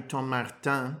baryton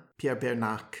Martin, Pierre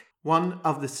Bernac. One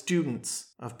of the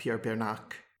students of Pierre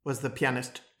Bernac was the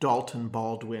pianist Dalton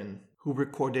Baldwin, who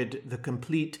recorded the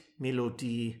complete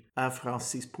Mélodie of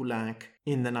Francis Poulenc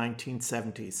in the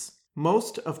 1970s.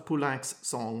 Most of Poulenc's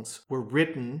songs were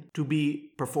written to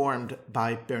be performed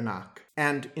by Bernac,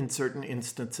 and in certain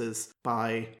instances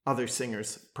by other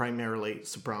singers, primarily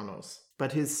sopranos.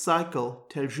 But his cycle,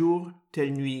 Tel jour, telle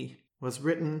nuit, was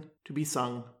written to be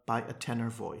sung by a tenor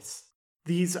voice.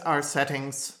 These are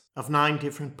settings of 9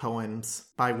 different poems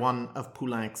by one of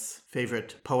Poulenc's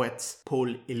favorite poets,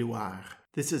 Paul Éluard.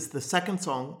 This is the second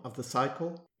song of the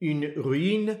cycle, Une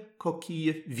ruine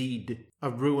coquille vide, a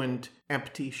ruined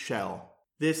empty shell.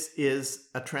 This is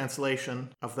a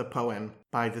translation of the poem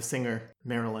by the singer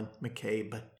Marilyn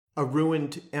McCabe. A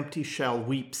ruined empty shell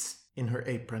weeps in her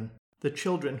apron. The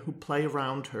children who play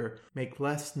around her make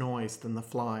less noise than the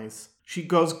flies. She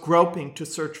goes groping to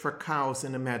search for cows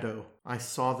in a meadow. I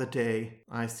saw the day,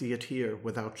 I see it here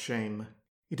without shame.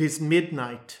 It is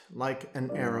midnight like an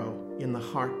arrow in the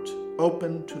heart,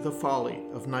 open to the folly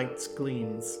of night's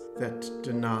gleams that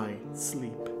deny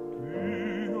sleep.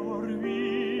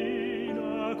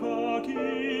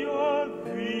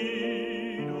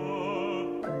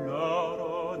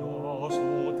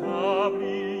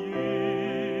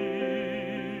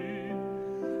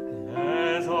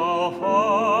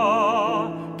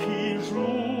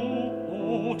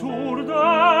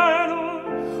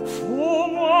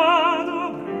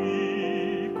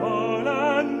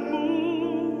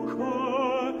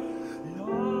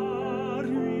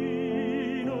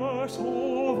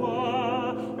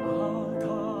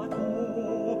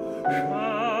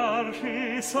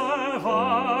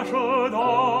 Sauvage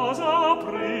dans un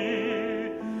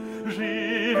pré,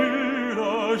 j'ai vu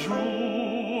le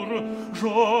jour, je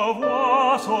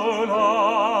vois cela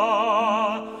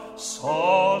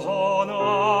sans en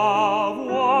avoir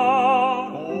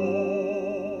honte.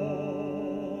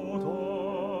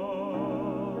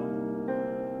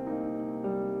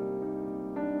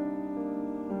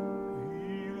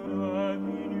 Il est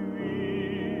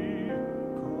minuit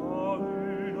comme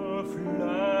une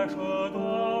flèche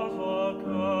dans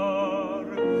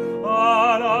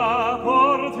à la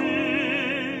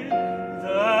portée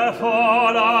des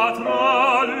folâtres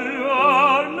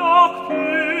lueurs nocturnes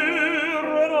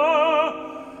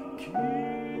qui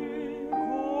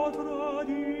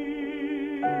contredisent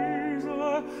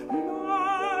le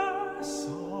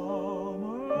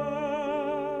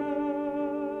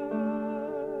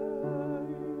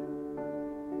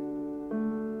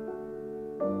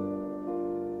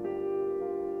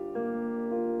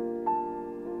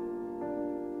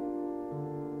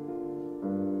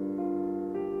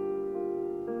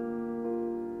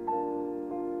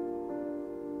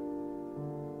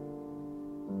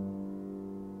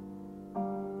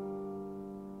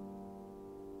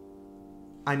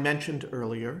I mentioned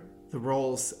earlier the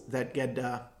roles that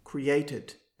Gedda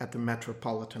created at the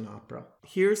Metropolitan Opera.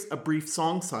 Here's a brief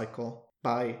song cycle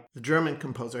by the German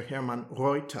composer Hermann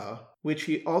Reuter, which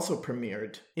he also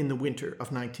premiered in the winter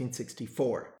of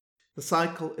 1964. The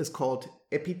cycle is called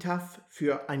Epitaph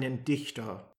für einen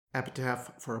Dichter,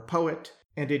 epitaph for a poet,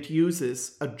 and it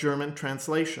uses a German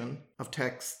translation of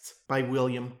texts by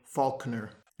William Faulkner.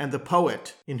 And the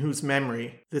poet in whose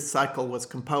memory this cycle was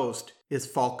composed is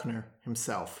Faulkner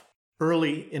himself.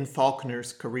 Early in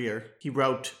Faulkner's career, he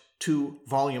wrote 2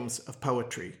 volumes of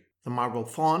poetry, The Marble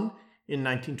Faun in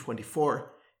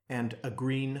 1924 and A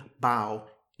Green Bough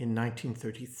in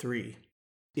 1933.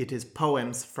 It is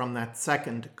poems from that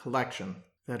second collection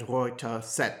that Reuter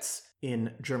sets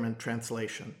in German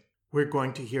translation. We're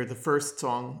going to hear the first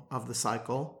song of the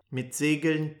cycle, Mit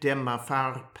Segeln der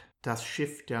Farb, das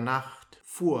Schiff der Nacht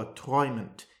fuhr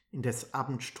träumend in des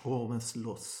Abendstromes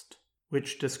Lust,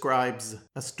 which describes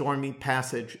a stormy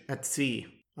passage at sea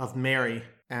of Mary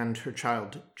and her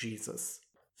child Jesus.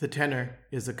 The tenor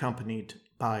is accompanied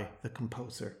by the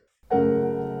composer.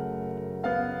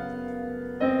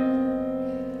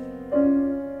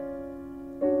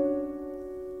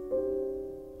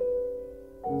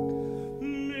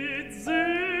 Mit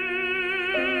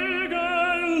Segeln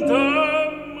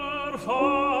dämmer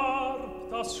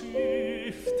Farb das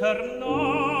Schiff der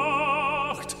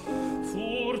Nacht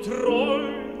fuhr träumend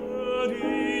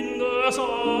in des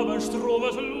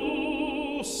Abendstromes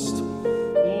Lust,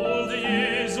 und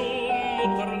Jesu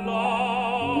Mutter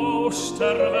lauscht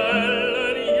der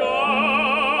Wellen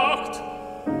Jagd,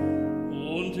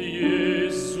 und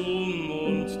Jesus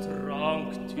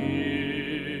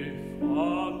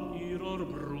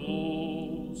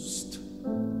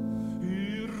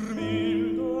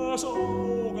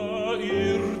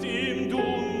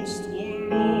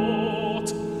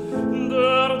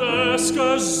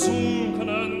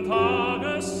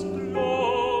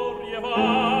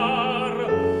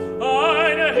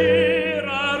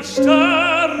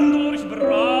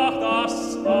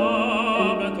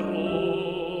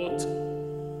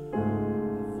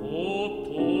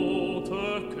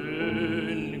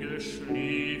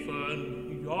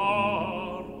riefen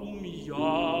Jahr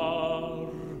Jahr.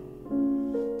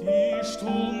 Die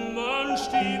stummen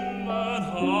Stimmen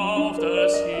auf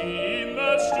des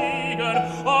Himmels stiegen,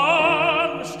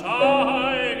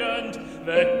 ansteigend,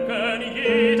 wecken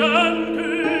jeden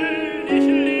König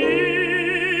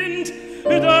Lind.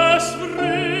 Das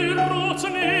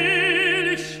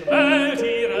Frührotmehl schwellt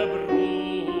ihre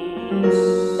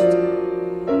Brust.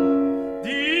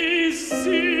 Die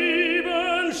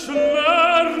 7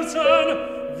 Schmerzen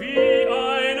wie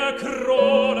eine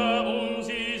Krone um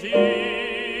sie sind.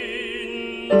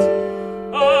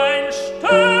 Ein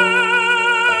Stern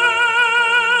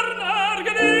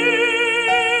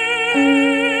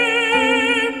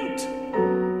erglimmt,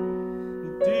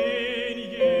 den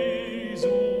Jesu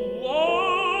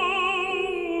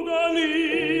Augen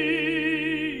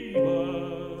lieben.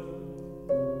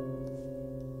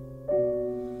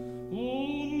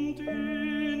 Und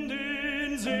in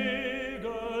den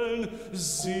Segeln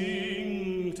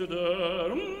singt der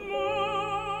Morgenwind.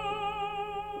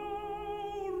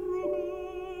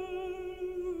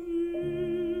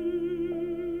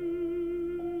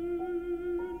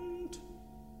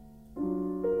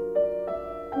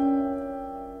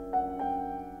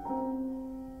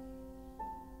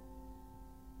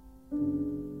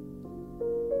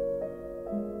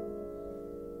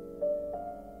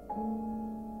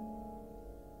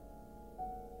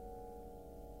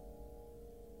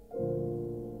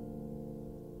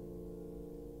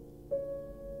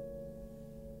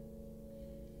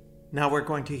 Now we're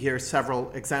going to hear several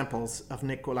examples of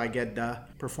Nikolai Gedda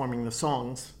performing the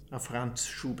songs of Franz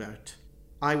Schubert.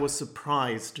 I was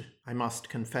surprised, I must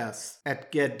confess,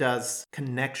 at Gedda's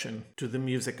connection to the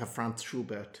music of Franz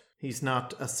Schubert. He's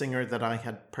not a singer that I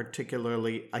had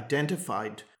particularly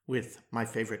identified with my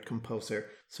favorite composer,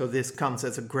 so this comes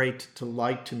as a great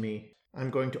delight to me.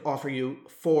 I'm going to offer you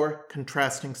 4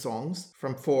 contrasting songs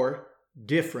from 4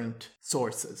 different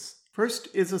sources. First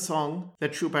is a song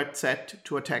that Schubert set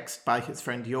to a text by his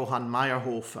friend Johann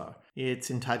Meyerhofer. It's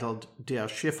entitled Der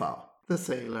Schiffer, the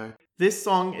sailor. This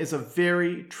song is a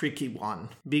very tricky one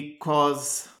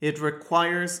because it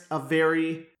requires a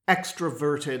very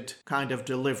extroverted kind of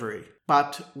delivery.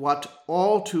 But what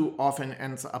all too often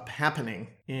ends up happening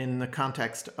in the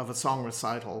context of a song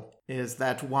recital is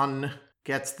that one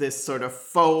gets this sort of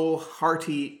faux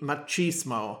hearty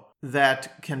machismo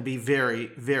that can be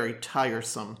very, very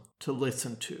tiresome to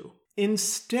listen to.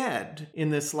 Instead, in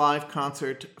this live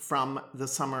concert from the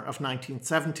summer of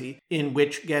 1970, in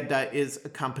which Gedda is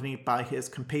accompanied by his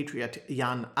compatriot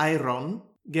Jan Ayron,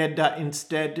 Gedda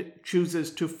instead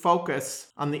chooses to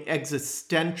focus on the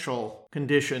existential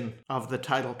condition of the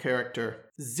title character,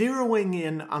 zeroing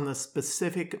in on the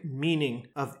specific meaning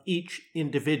of each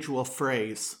individual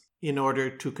phrase in order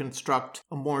to construct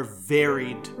a more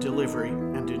varied delivery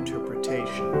and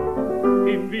interpretation.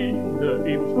 Im Winde,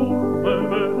 im Sturme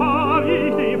behaag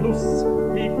ich die Fluss,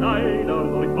 die Kleider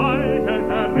durch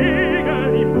Wolken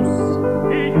erregen die Fluss.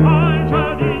 Ich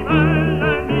halte die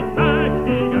Wellen mit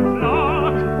mächtigem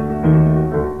Schlag,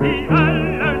 die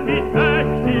Wellen mit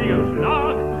mächtigem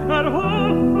Schlag.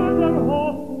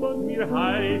 Erhoffen mir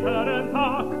heiteren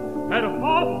Tag,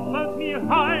 erhoffen mir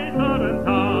heiteren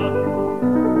Tag.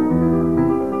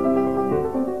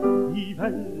 Die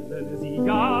Wellen, sie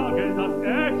jagen das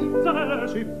ächzende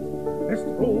Schiff, es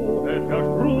drohet,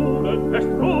 es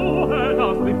drohet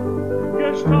das Riff.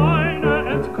 Gesteine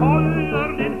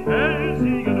entkollern den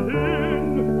felsigen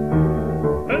Höhen,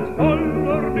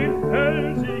 entkollern den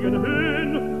felsigen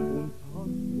Höhen.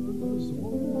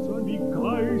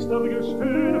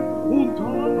 Und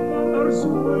dann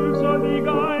Seufzer wie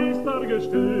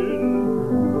Geistergestöhn.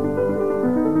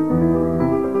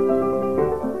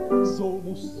 So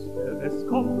musste es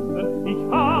kommen, ich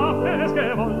hab es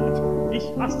gewollt. Ich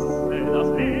hasse das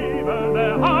Leben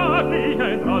behaglich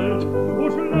entrollt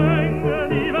und schlänge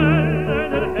die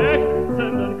Wellen den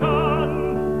ächzenden Kahn.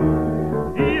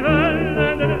 Die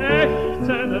Wellen den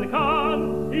ächzenden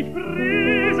Kahn. Ich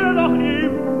brise doch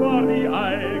immer die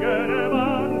eigene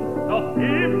Bahn, doch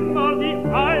immer die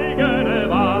eigene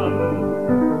Bahn.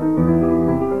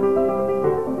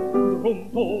 Drum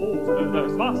toste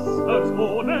des Wassers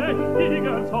wo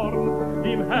mächtiger Zorn,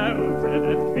 im Herzen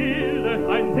entquillet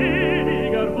ein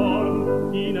seliger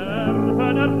Born. Die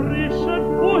Nerven erfrischen,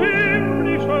 o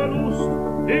himmlische Lust,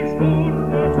 dem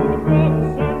Sturme zu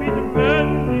trotzen mit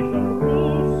männlicher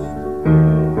Brust.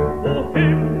 O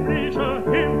himmlische,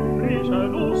 himmlische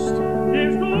Lust,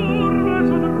 dem Sturme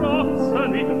zu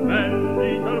trotzen mit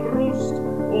männlicher Brust.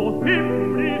 O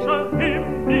himmlische,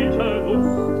 himmlische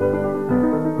Lust.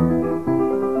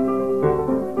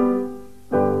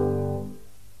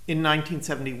 In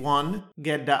 1971,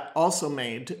 Gedda also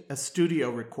made a studio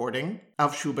recording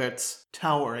of Schubert's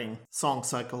towering song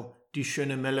cycle, Die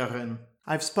schöne Müllerin.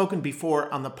 I've spoken before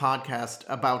on the podcast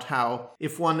about how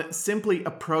if one simply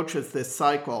approaches this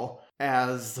cycle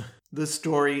as the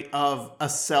story of a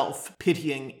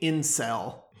self-pitying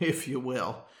incel, if you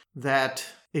will, that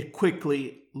it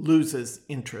quickly loses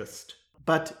interest.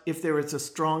 But if there is a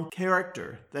strong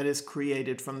character that is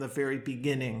created from the very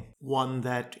beginning, one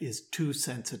that is too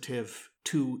sensitive,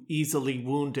 too easily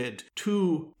wounded,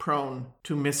 too prone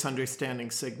to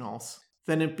misunderstanding signals,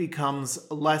 then it becomes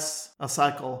less a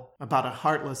cycle about a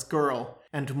heartless girl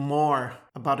and more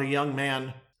about a young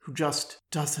man who just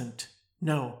doesn't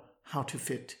know how to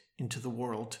fit into the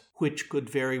world, which could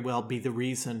very well be the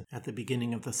reason at the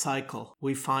beginning of the cycle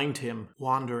we find him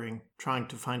wandering, trying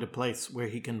to find a place where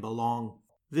he can belong.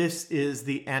 This is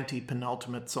the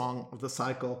anti-penultimate song of the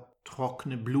cycle,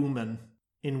 Trockene Blumen,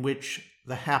 in which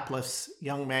the hapless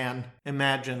young man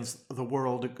imagines the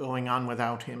world going on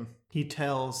without him. He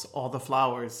tells all the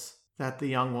flowers that the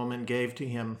young woman gave to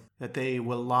him that they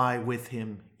will lie with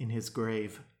him in his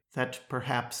grave, that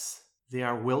perhaps they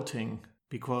are wilting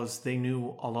because they knew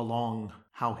all along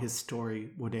how his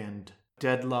story would end.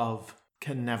 Dead love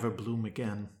can never bloom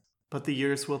again. But the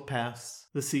years will pass,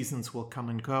 the seasons will come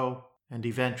and go, and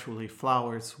eventually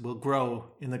flowers will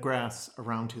grow in the grass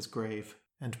around his grave.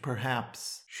 And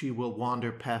perhaps she will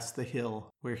wander past the hill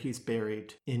where he's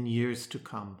buried in years to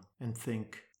come and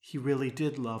think, he really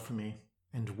did love me.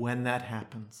 And when that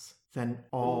happens, then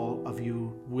all of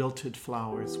you wilted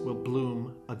flowers will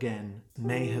bloom again.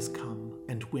 May has come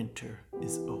and winter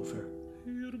is over.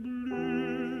 Ihr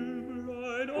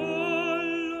Blümlein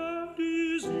alle,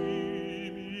 die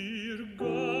sie mir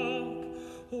gab,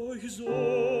 euch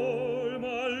soll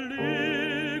mal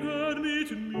legen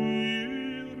mit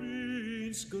mir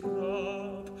ins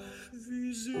Grab.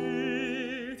 Wie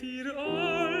seht ihr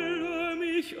alle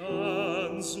mich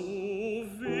an, so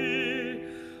weh,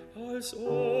 als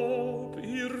ob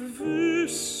ihr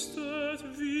wüsstet,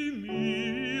 wie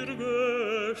mir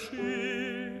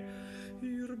gescheh.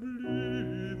 Ihr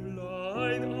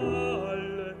Blümlein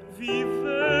alle, wie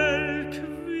welk,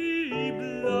 wie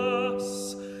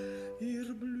blass.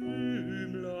 Ihr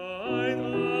Blümlein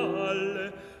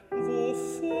alle,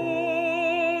 wovon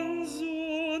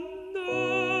so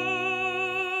nass.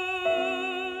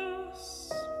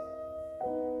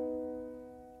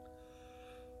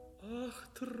 Ach,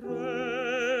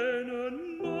 Tränen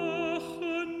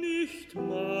machen nicht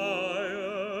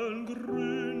Maien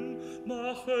grün,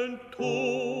 machen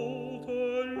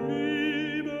tote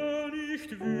Liebe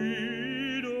nicht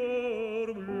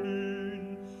wieder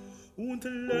blühen. Und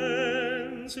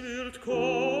Lenz wird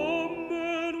kommen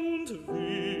und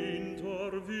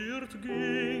Winter wird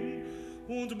gehen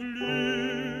und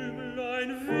Blümlein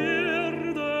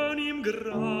werden im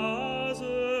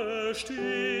Grase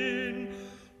stehen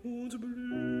und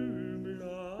Blümlein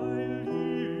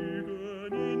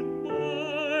liegen in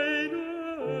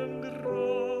meinem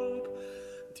Grab.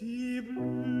 Die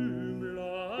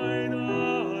Blümlein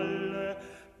alle,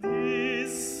 die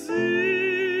sie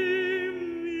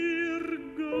mir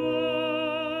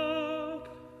gab.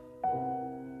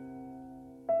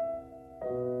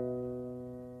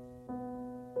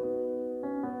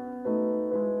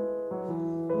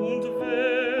 Und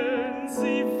wenn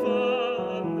sie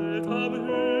wandelt am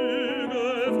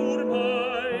Hügel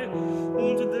vorbei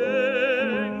und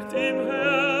denkt im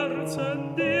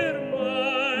Herzen, der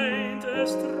meint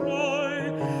es treu,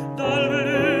 dann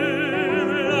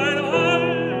Blümlein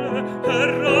alle,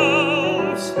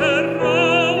 heraus,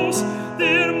 heraus,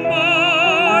 der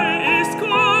Mai ist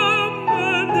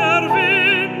kommen, der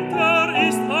Winter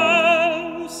ist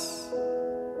aus.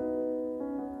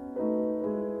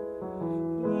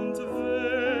 Und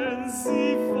wenn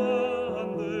sie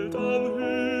wandelt am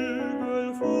Hügel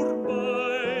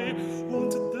vorbei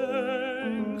und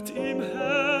denkt im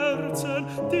Herzen,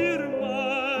 dir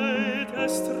meint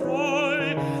es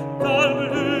treu, dann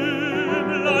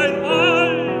Blümlein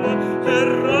alle,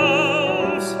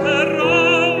 heraus,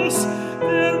 heraus,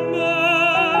 der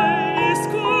Mai ist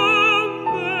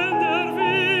kommen, der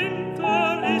Winter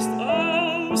ist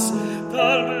aus,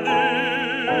 dann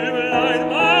Blümlein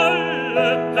alle,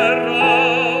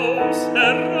 heraus,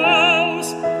 heraus.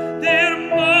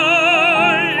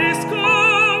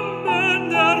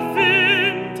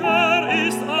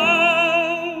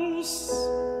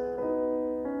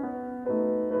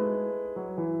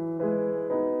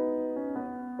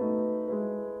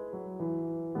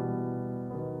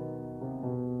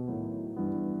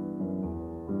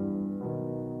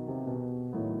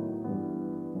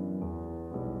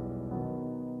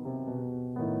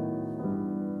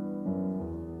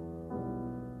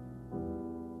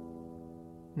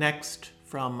 Next,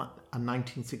 from a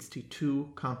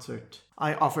 1962 concert,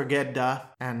 I offer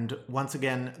Gedda and once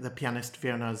again the pianist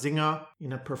Werner Singer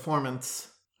in a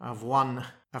performance of one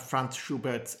of Franz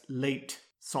Schubert's late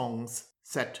songs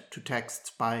set to texts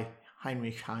by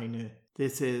Heinrich Heine.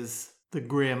 This is the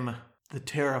grim, the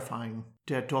terrifying,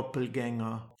 Der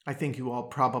Doppelgänger. I think you all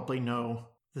probably know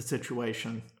the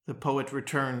situation. The poet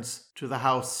returns to the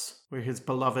house where his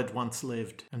beloved once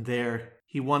lived, and there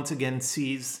he once again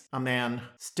sees a man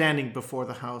standing before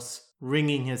the house,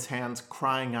 wringing his hands,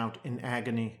 crying out in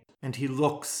agony. And he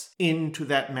looks into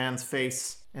that man's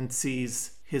face and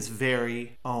sees his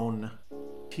very own.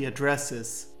 He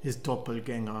addresses his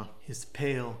Doppelgänger, his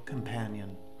pale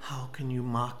companion. How can you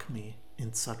mock me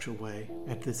in such a way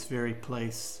at this very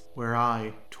place where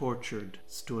I, tortured,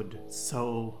 stood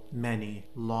so many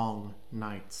long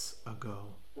nights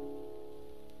ago?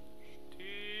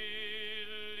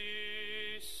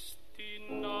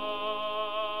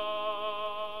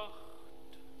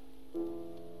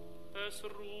 Es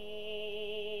ruhen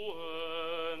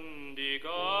die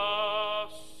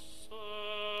Gassen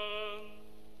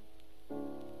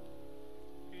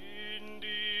in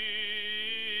diesem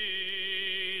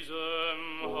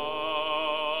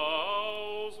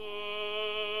Hause,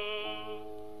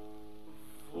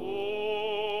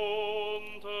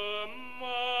 wohnte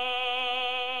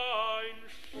mein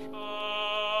Schatz.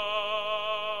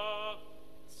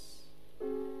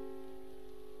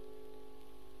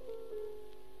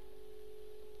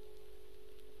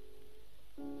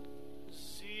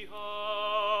 Sie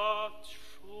hat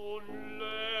schon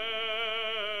längst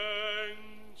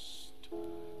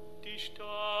die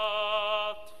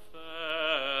Stadt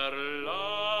verlassen,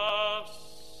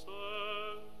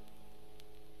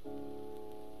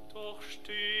 doch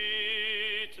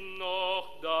steht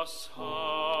noch das Haus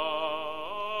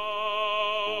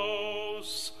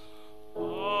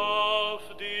auf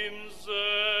demselben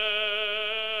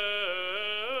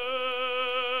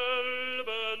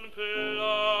Platz.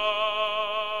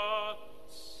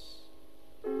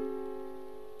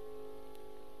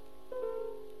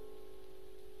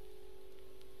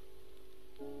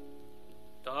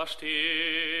 Da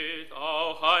steht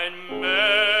auch ein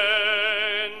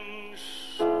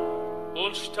Mensch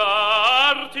und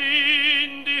starrt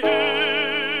in die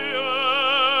Höhe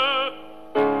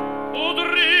und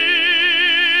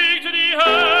regt die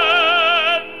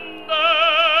Hände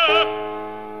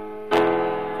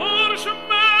vor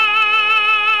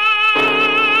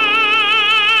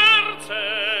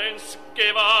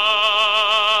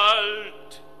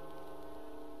Schmerzensgewalt.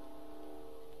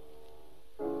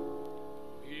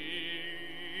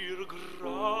 Mir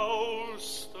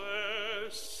graust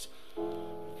es,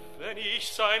 wenn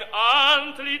ich sein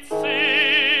Antlitz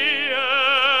sehe.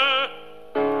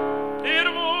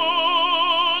 Der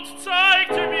Mond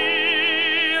zeigt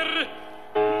mir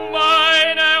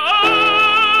meine eigene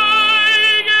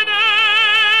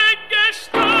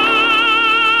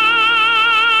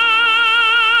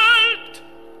Gestalt.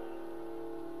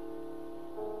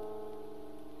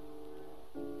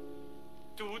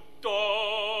 Du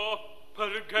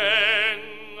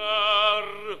Doppelgänger,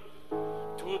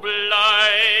 du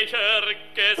bleicher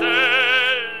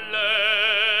Geselle,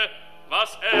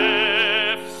 was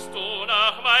äffst du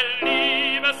nach mein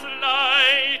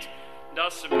Liebesleid,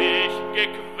 das mich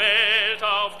gequält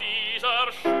auf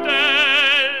dieser Stelle?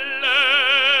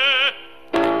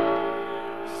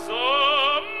 So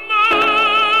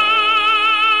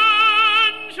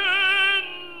manche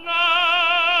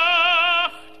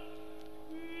Nacht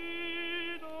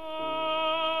wieder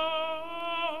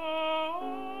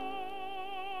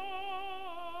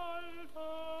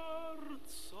alter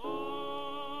Zeit.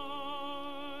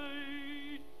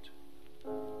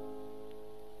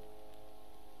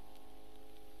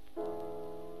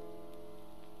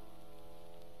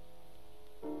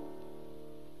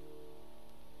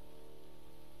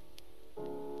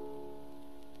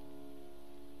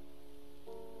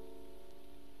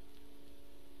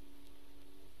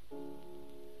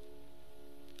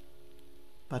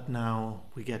 But now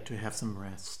we get to have some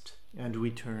rest, and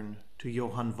we turn to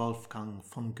Johann Wolfgang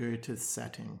von Goethe's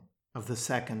setting of the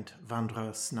second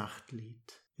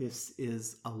Wanderersnachtlied. This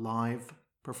is a live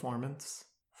performance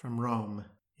from Rome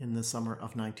in the summer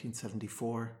of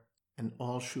 1974, an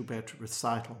all Schubert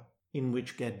recital in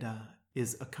which Gedda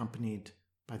is accompanied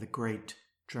by the great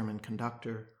German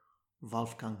conductor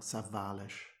Wolfgang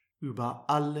Sawallisch. Über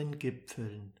allen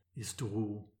Gipfeln ist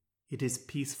Ruhe. It is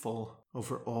peaceful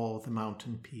over all the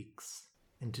mountain peaks,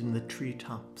 and in the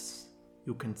treetops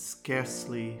you can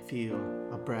scarcely feel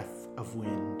a breath of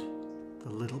wind. The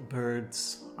little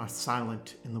birds are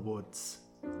silent in the woods.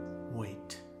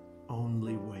 Wait,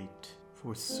 only wait,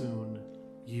 for soon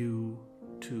you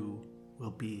too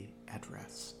will be at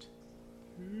rest.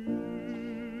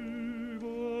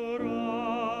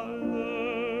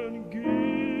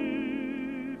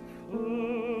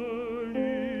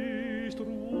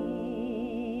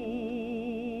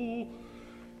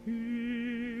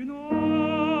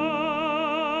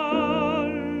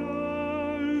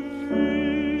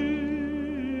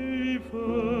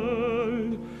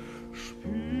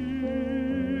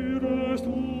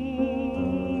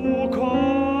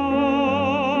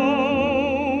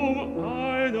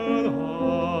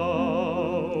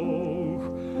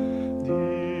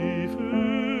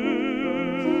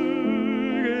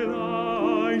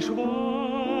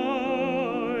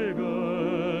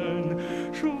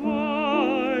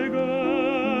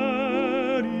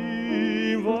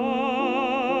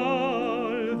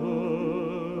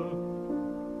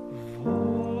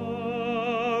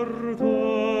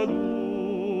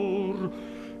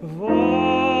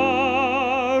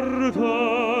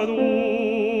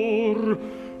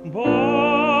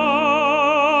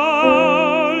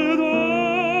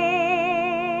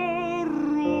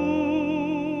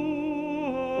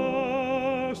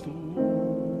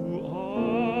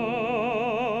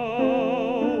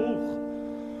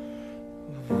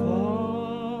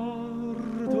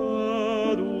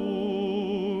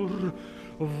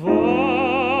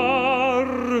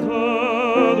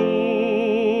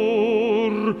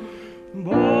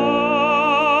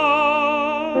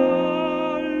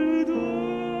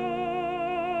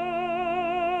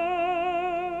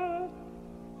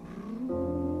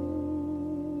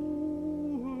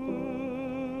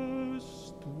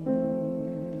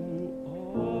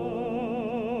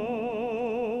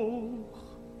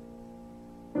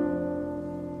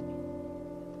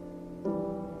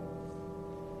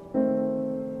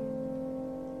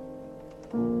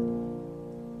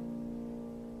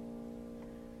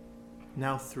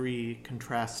 Now 3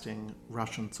 contrasting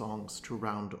Russian songs to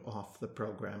round off the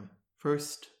program.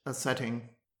 First, a setting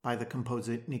by the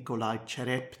composer Nikolai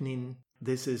Cherepnin.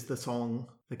 This is the song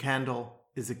 "The Candle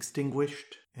is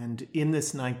Extinguished," and in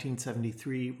this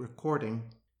 1973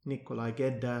 recording, Nikolai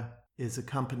Gedda is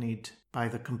accompanied by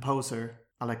the composer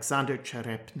Alexander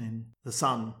Cherepnin, the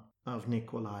son of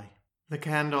Nikolai. The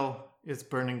candle is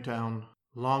burning down.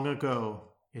 Long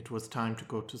ago, it was time to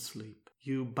go to sleep.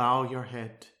 You bow your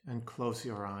head and close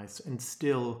your eyes, and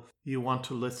still you want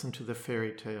to listen to the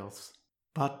fairy tales.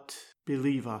 But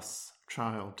believe us,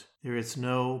 child, there is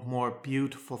no more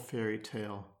beautiful fairy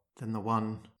tale than the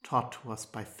one taught to us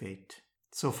by fate.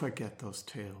 So forget those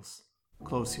tales.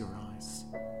 Close your eyes.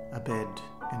 A bed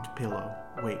and pillow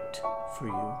wait for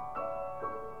you.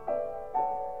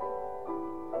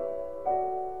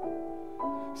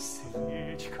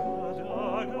 Свечка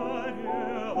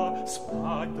догорела,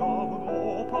 спать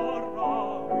давно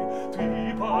пора.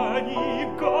 Ты поник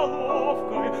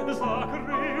головкой,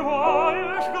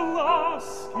 закрываешь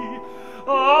глазки,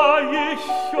 а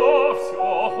еще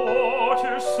все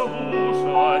хочешь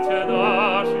слушать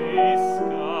наши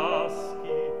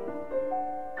сказки.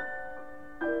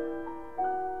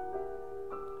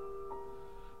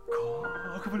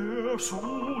 Как в лесу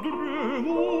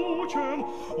дремучем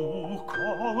у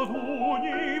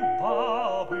колдуньи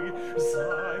бабы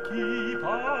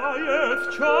закипает в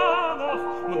чанах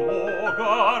много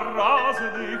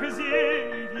разных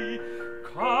зелий.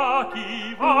 Как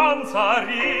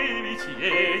Иван-царевич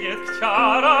едет к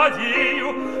чародею,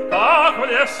 как в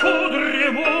лесу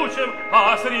дремучем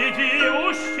посреди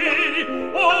ущелий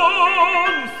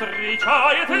он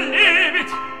встречает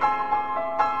лебедь,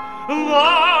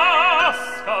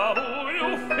 ласковую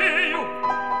фею.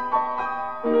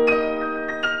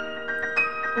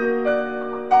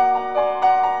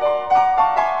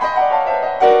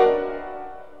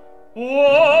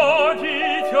 О,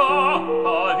 дитя,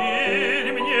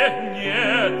 поверь мне,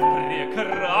 нет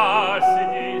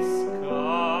прекрасней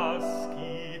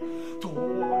сказки,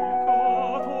 той,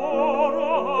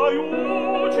 которой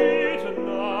учит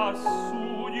нас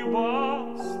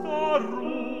судьба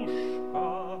старушка.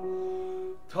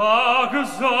 Так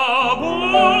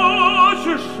забудь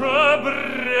же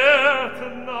бред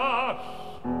наш,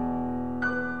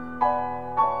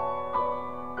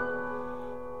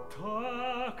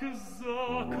 так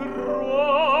закрой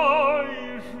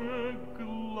же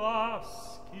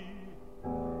глазки.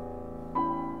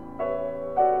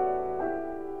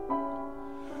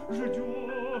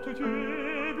 Ждет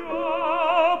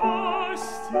тебя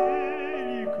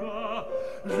постелька,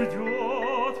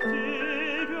 ждет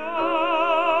тебя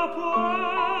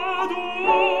подушка.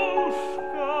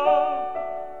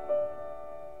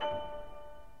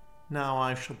 Now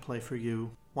I shall play for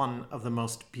you one of the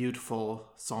most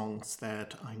beautiful songs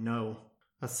that I know.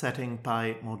 a setting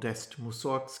by Modest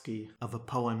Mussorgsky of a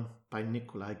poem by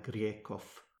Nikolai Griekov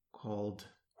called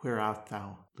Where Art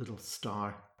Thou, Little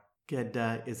Star?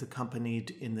 Gedda is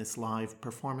accompanied in this live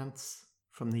performance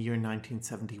from the year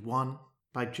 1971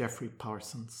 by Jeffrey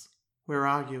Parsons. Where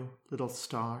are you, little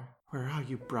star? Where are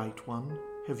you, bright one?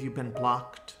 Have you been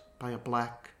blocked by a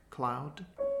black cloud?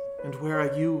 And where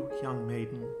are you, young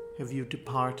maiden? Have you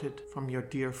departed from your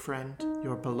dear friend,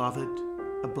 your beloved?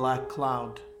 A black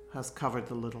cloud has covered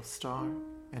the little star,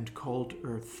 and cold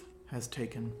earth has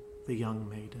taken the young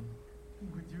maiden.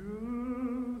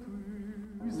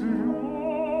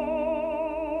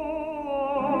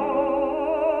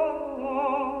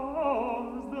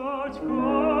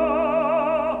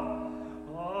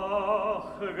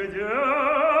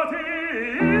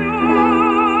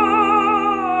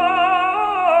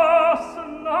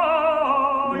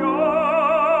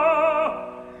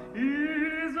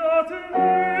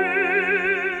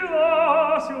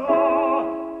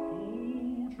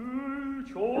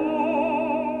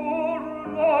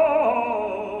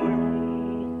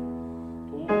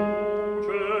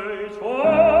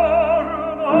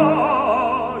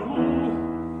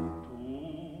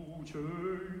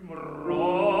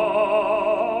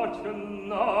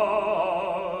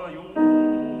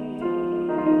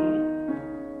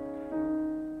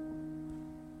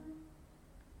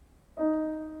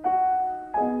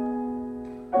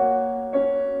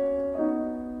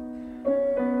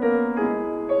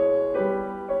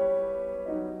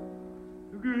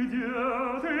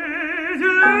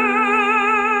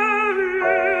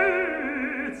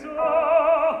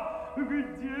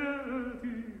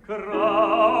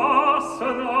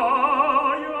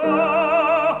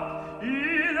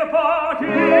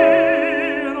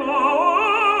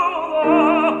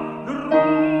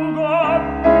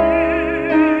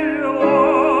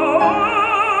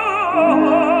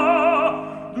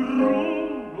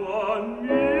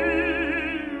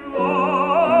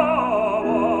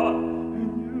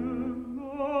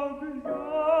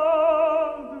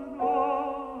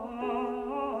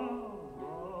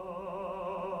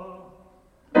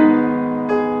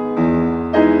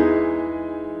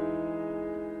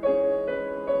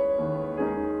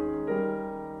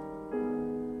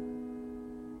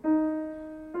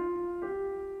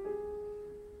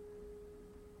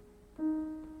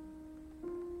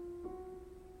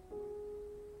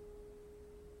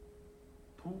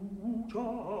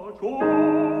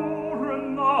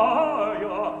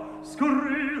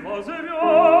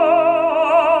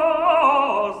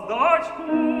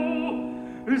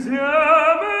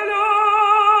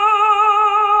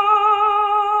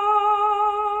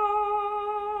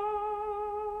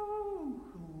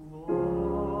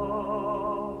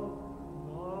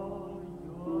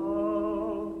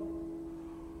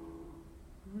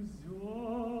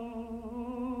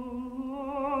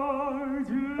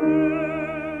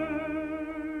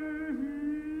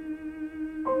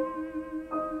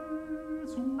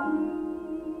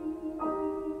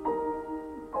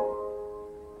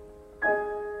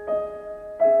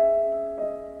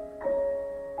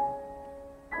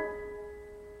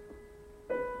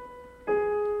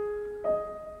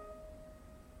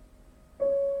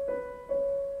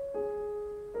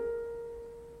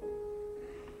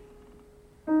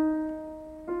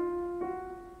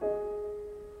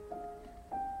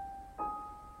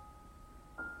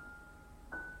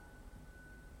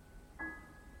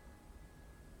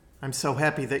 I'm so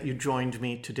happy that you joined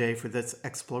me today for this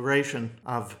exploration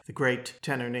of the great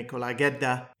tenor Nikolai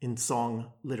Gedda in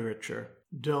song literature.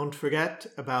 Don't forget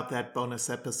about that bonus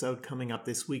episode coming up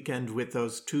this weekend with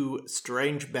those two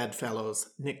strange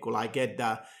bedfellows, Nikolai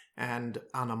Gedda and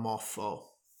Anna Moffo.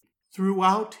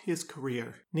 Throughout his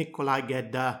career, Nikolai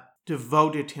Gedda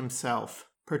devoted himself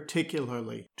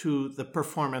particularly to the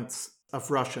performance of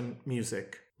Russian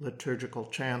music, liturgical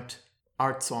chant,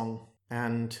 art song,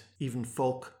 and even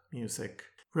folk music.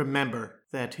 Remember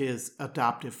that his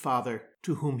adoptive father,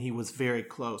 to whom he was very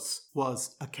close,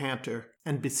 was a cantor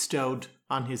and bestowed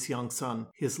on his young son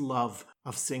his love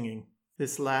of singing.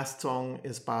 This last song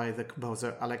is by the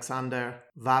composer Alexander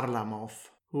Varlamov,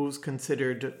 who's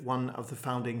considered one of the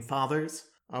founding fathers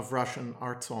of Russian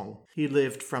art song. He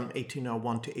lived from 1801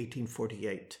 to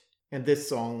 1848, and this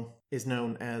song is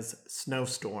known as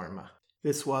Snowstorm.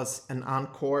 This was an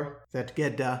encore that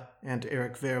Gedda and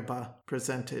Eric Verba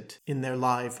presented in their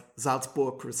live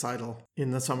Salzburg recital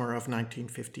in the summer of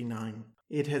 1959.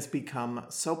 It has become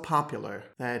so popular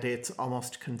that it's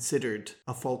almost considered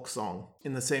a folk song,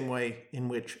 in the same way in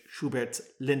which Schubert's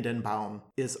Lindenbaum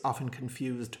is often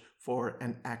confused for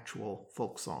an actual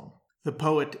folk song. The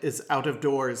poet is out of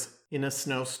doors in a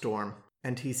snowstorm,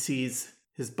 and he sees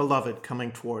his beloved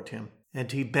coming toward him.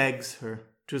 and he begs her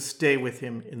to stay with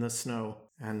him in the snow,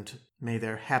 and may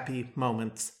their happy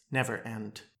moments never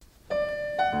end.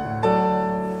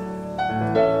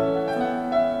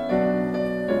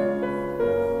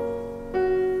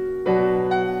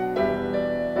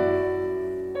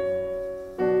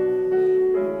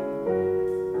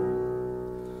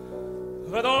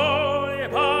 Вдоль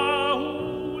по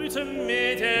улицам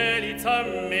метелица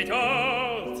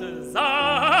метет,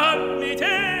 за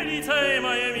метелицей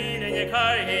моя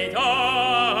миленькая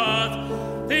идет.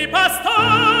 Ты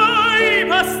постой,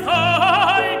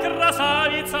 постой,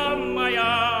 красавица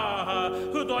моя,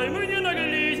 дай мне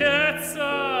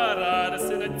наглядеться,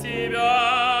 радость на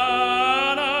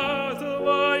тебя, на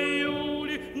твою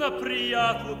ли, на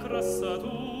приятную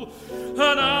красоту,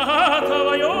 на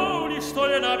твою ли, что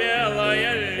ли, на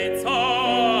белое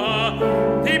лицо.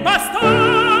 Ты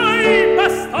постой,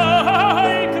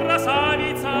 постой,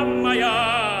 красавица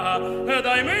моя,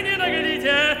 дай мне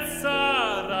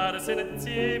наглядеться, радость на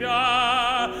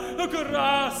тебя.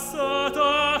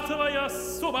 Красота твоя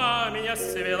с ума меня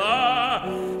свела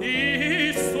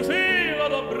и сушила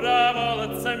добра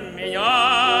молодца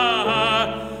меня.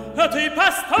 Ты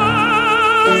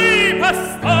постой,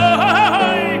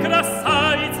 постой,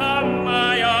 красавица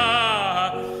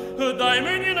моя, дай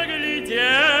мне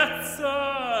наглядеться,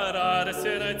 радость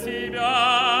на тебя.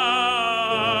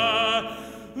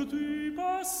 Ты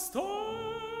постой,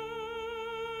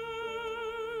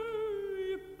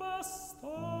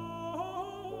 постой,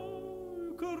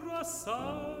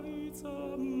 красавица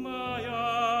моя,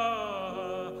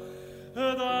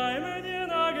 дай мне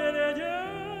наглядеться,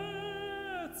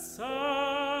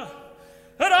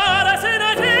 радость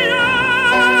на тебя.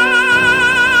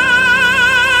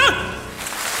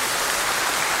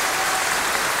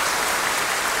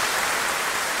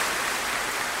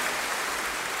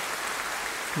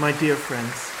 My dear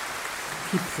friends,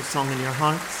 keep the song in your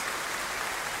hearts.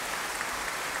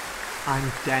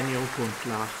 I'm Daniel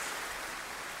Gundlach.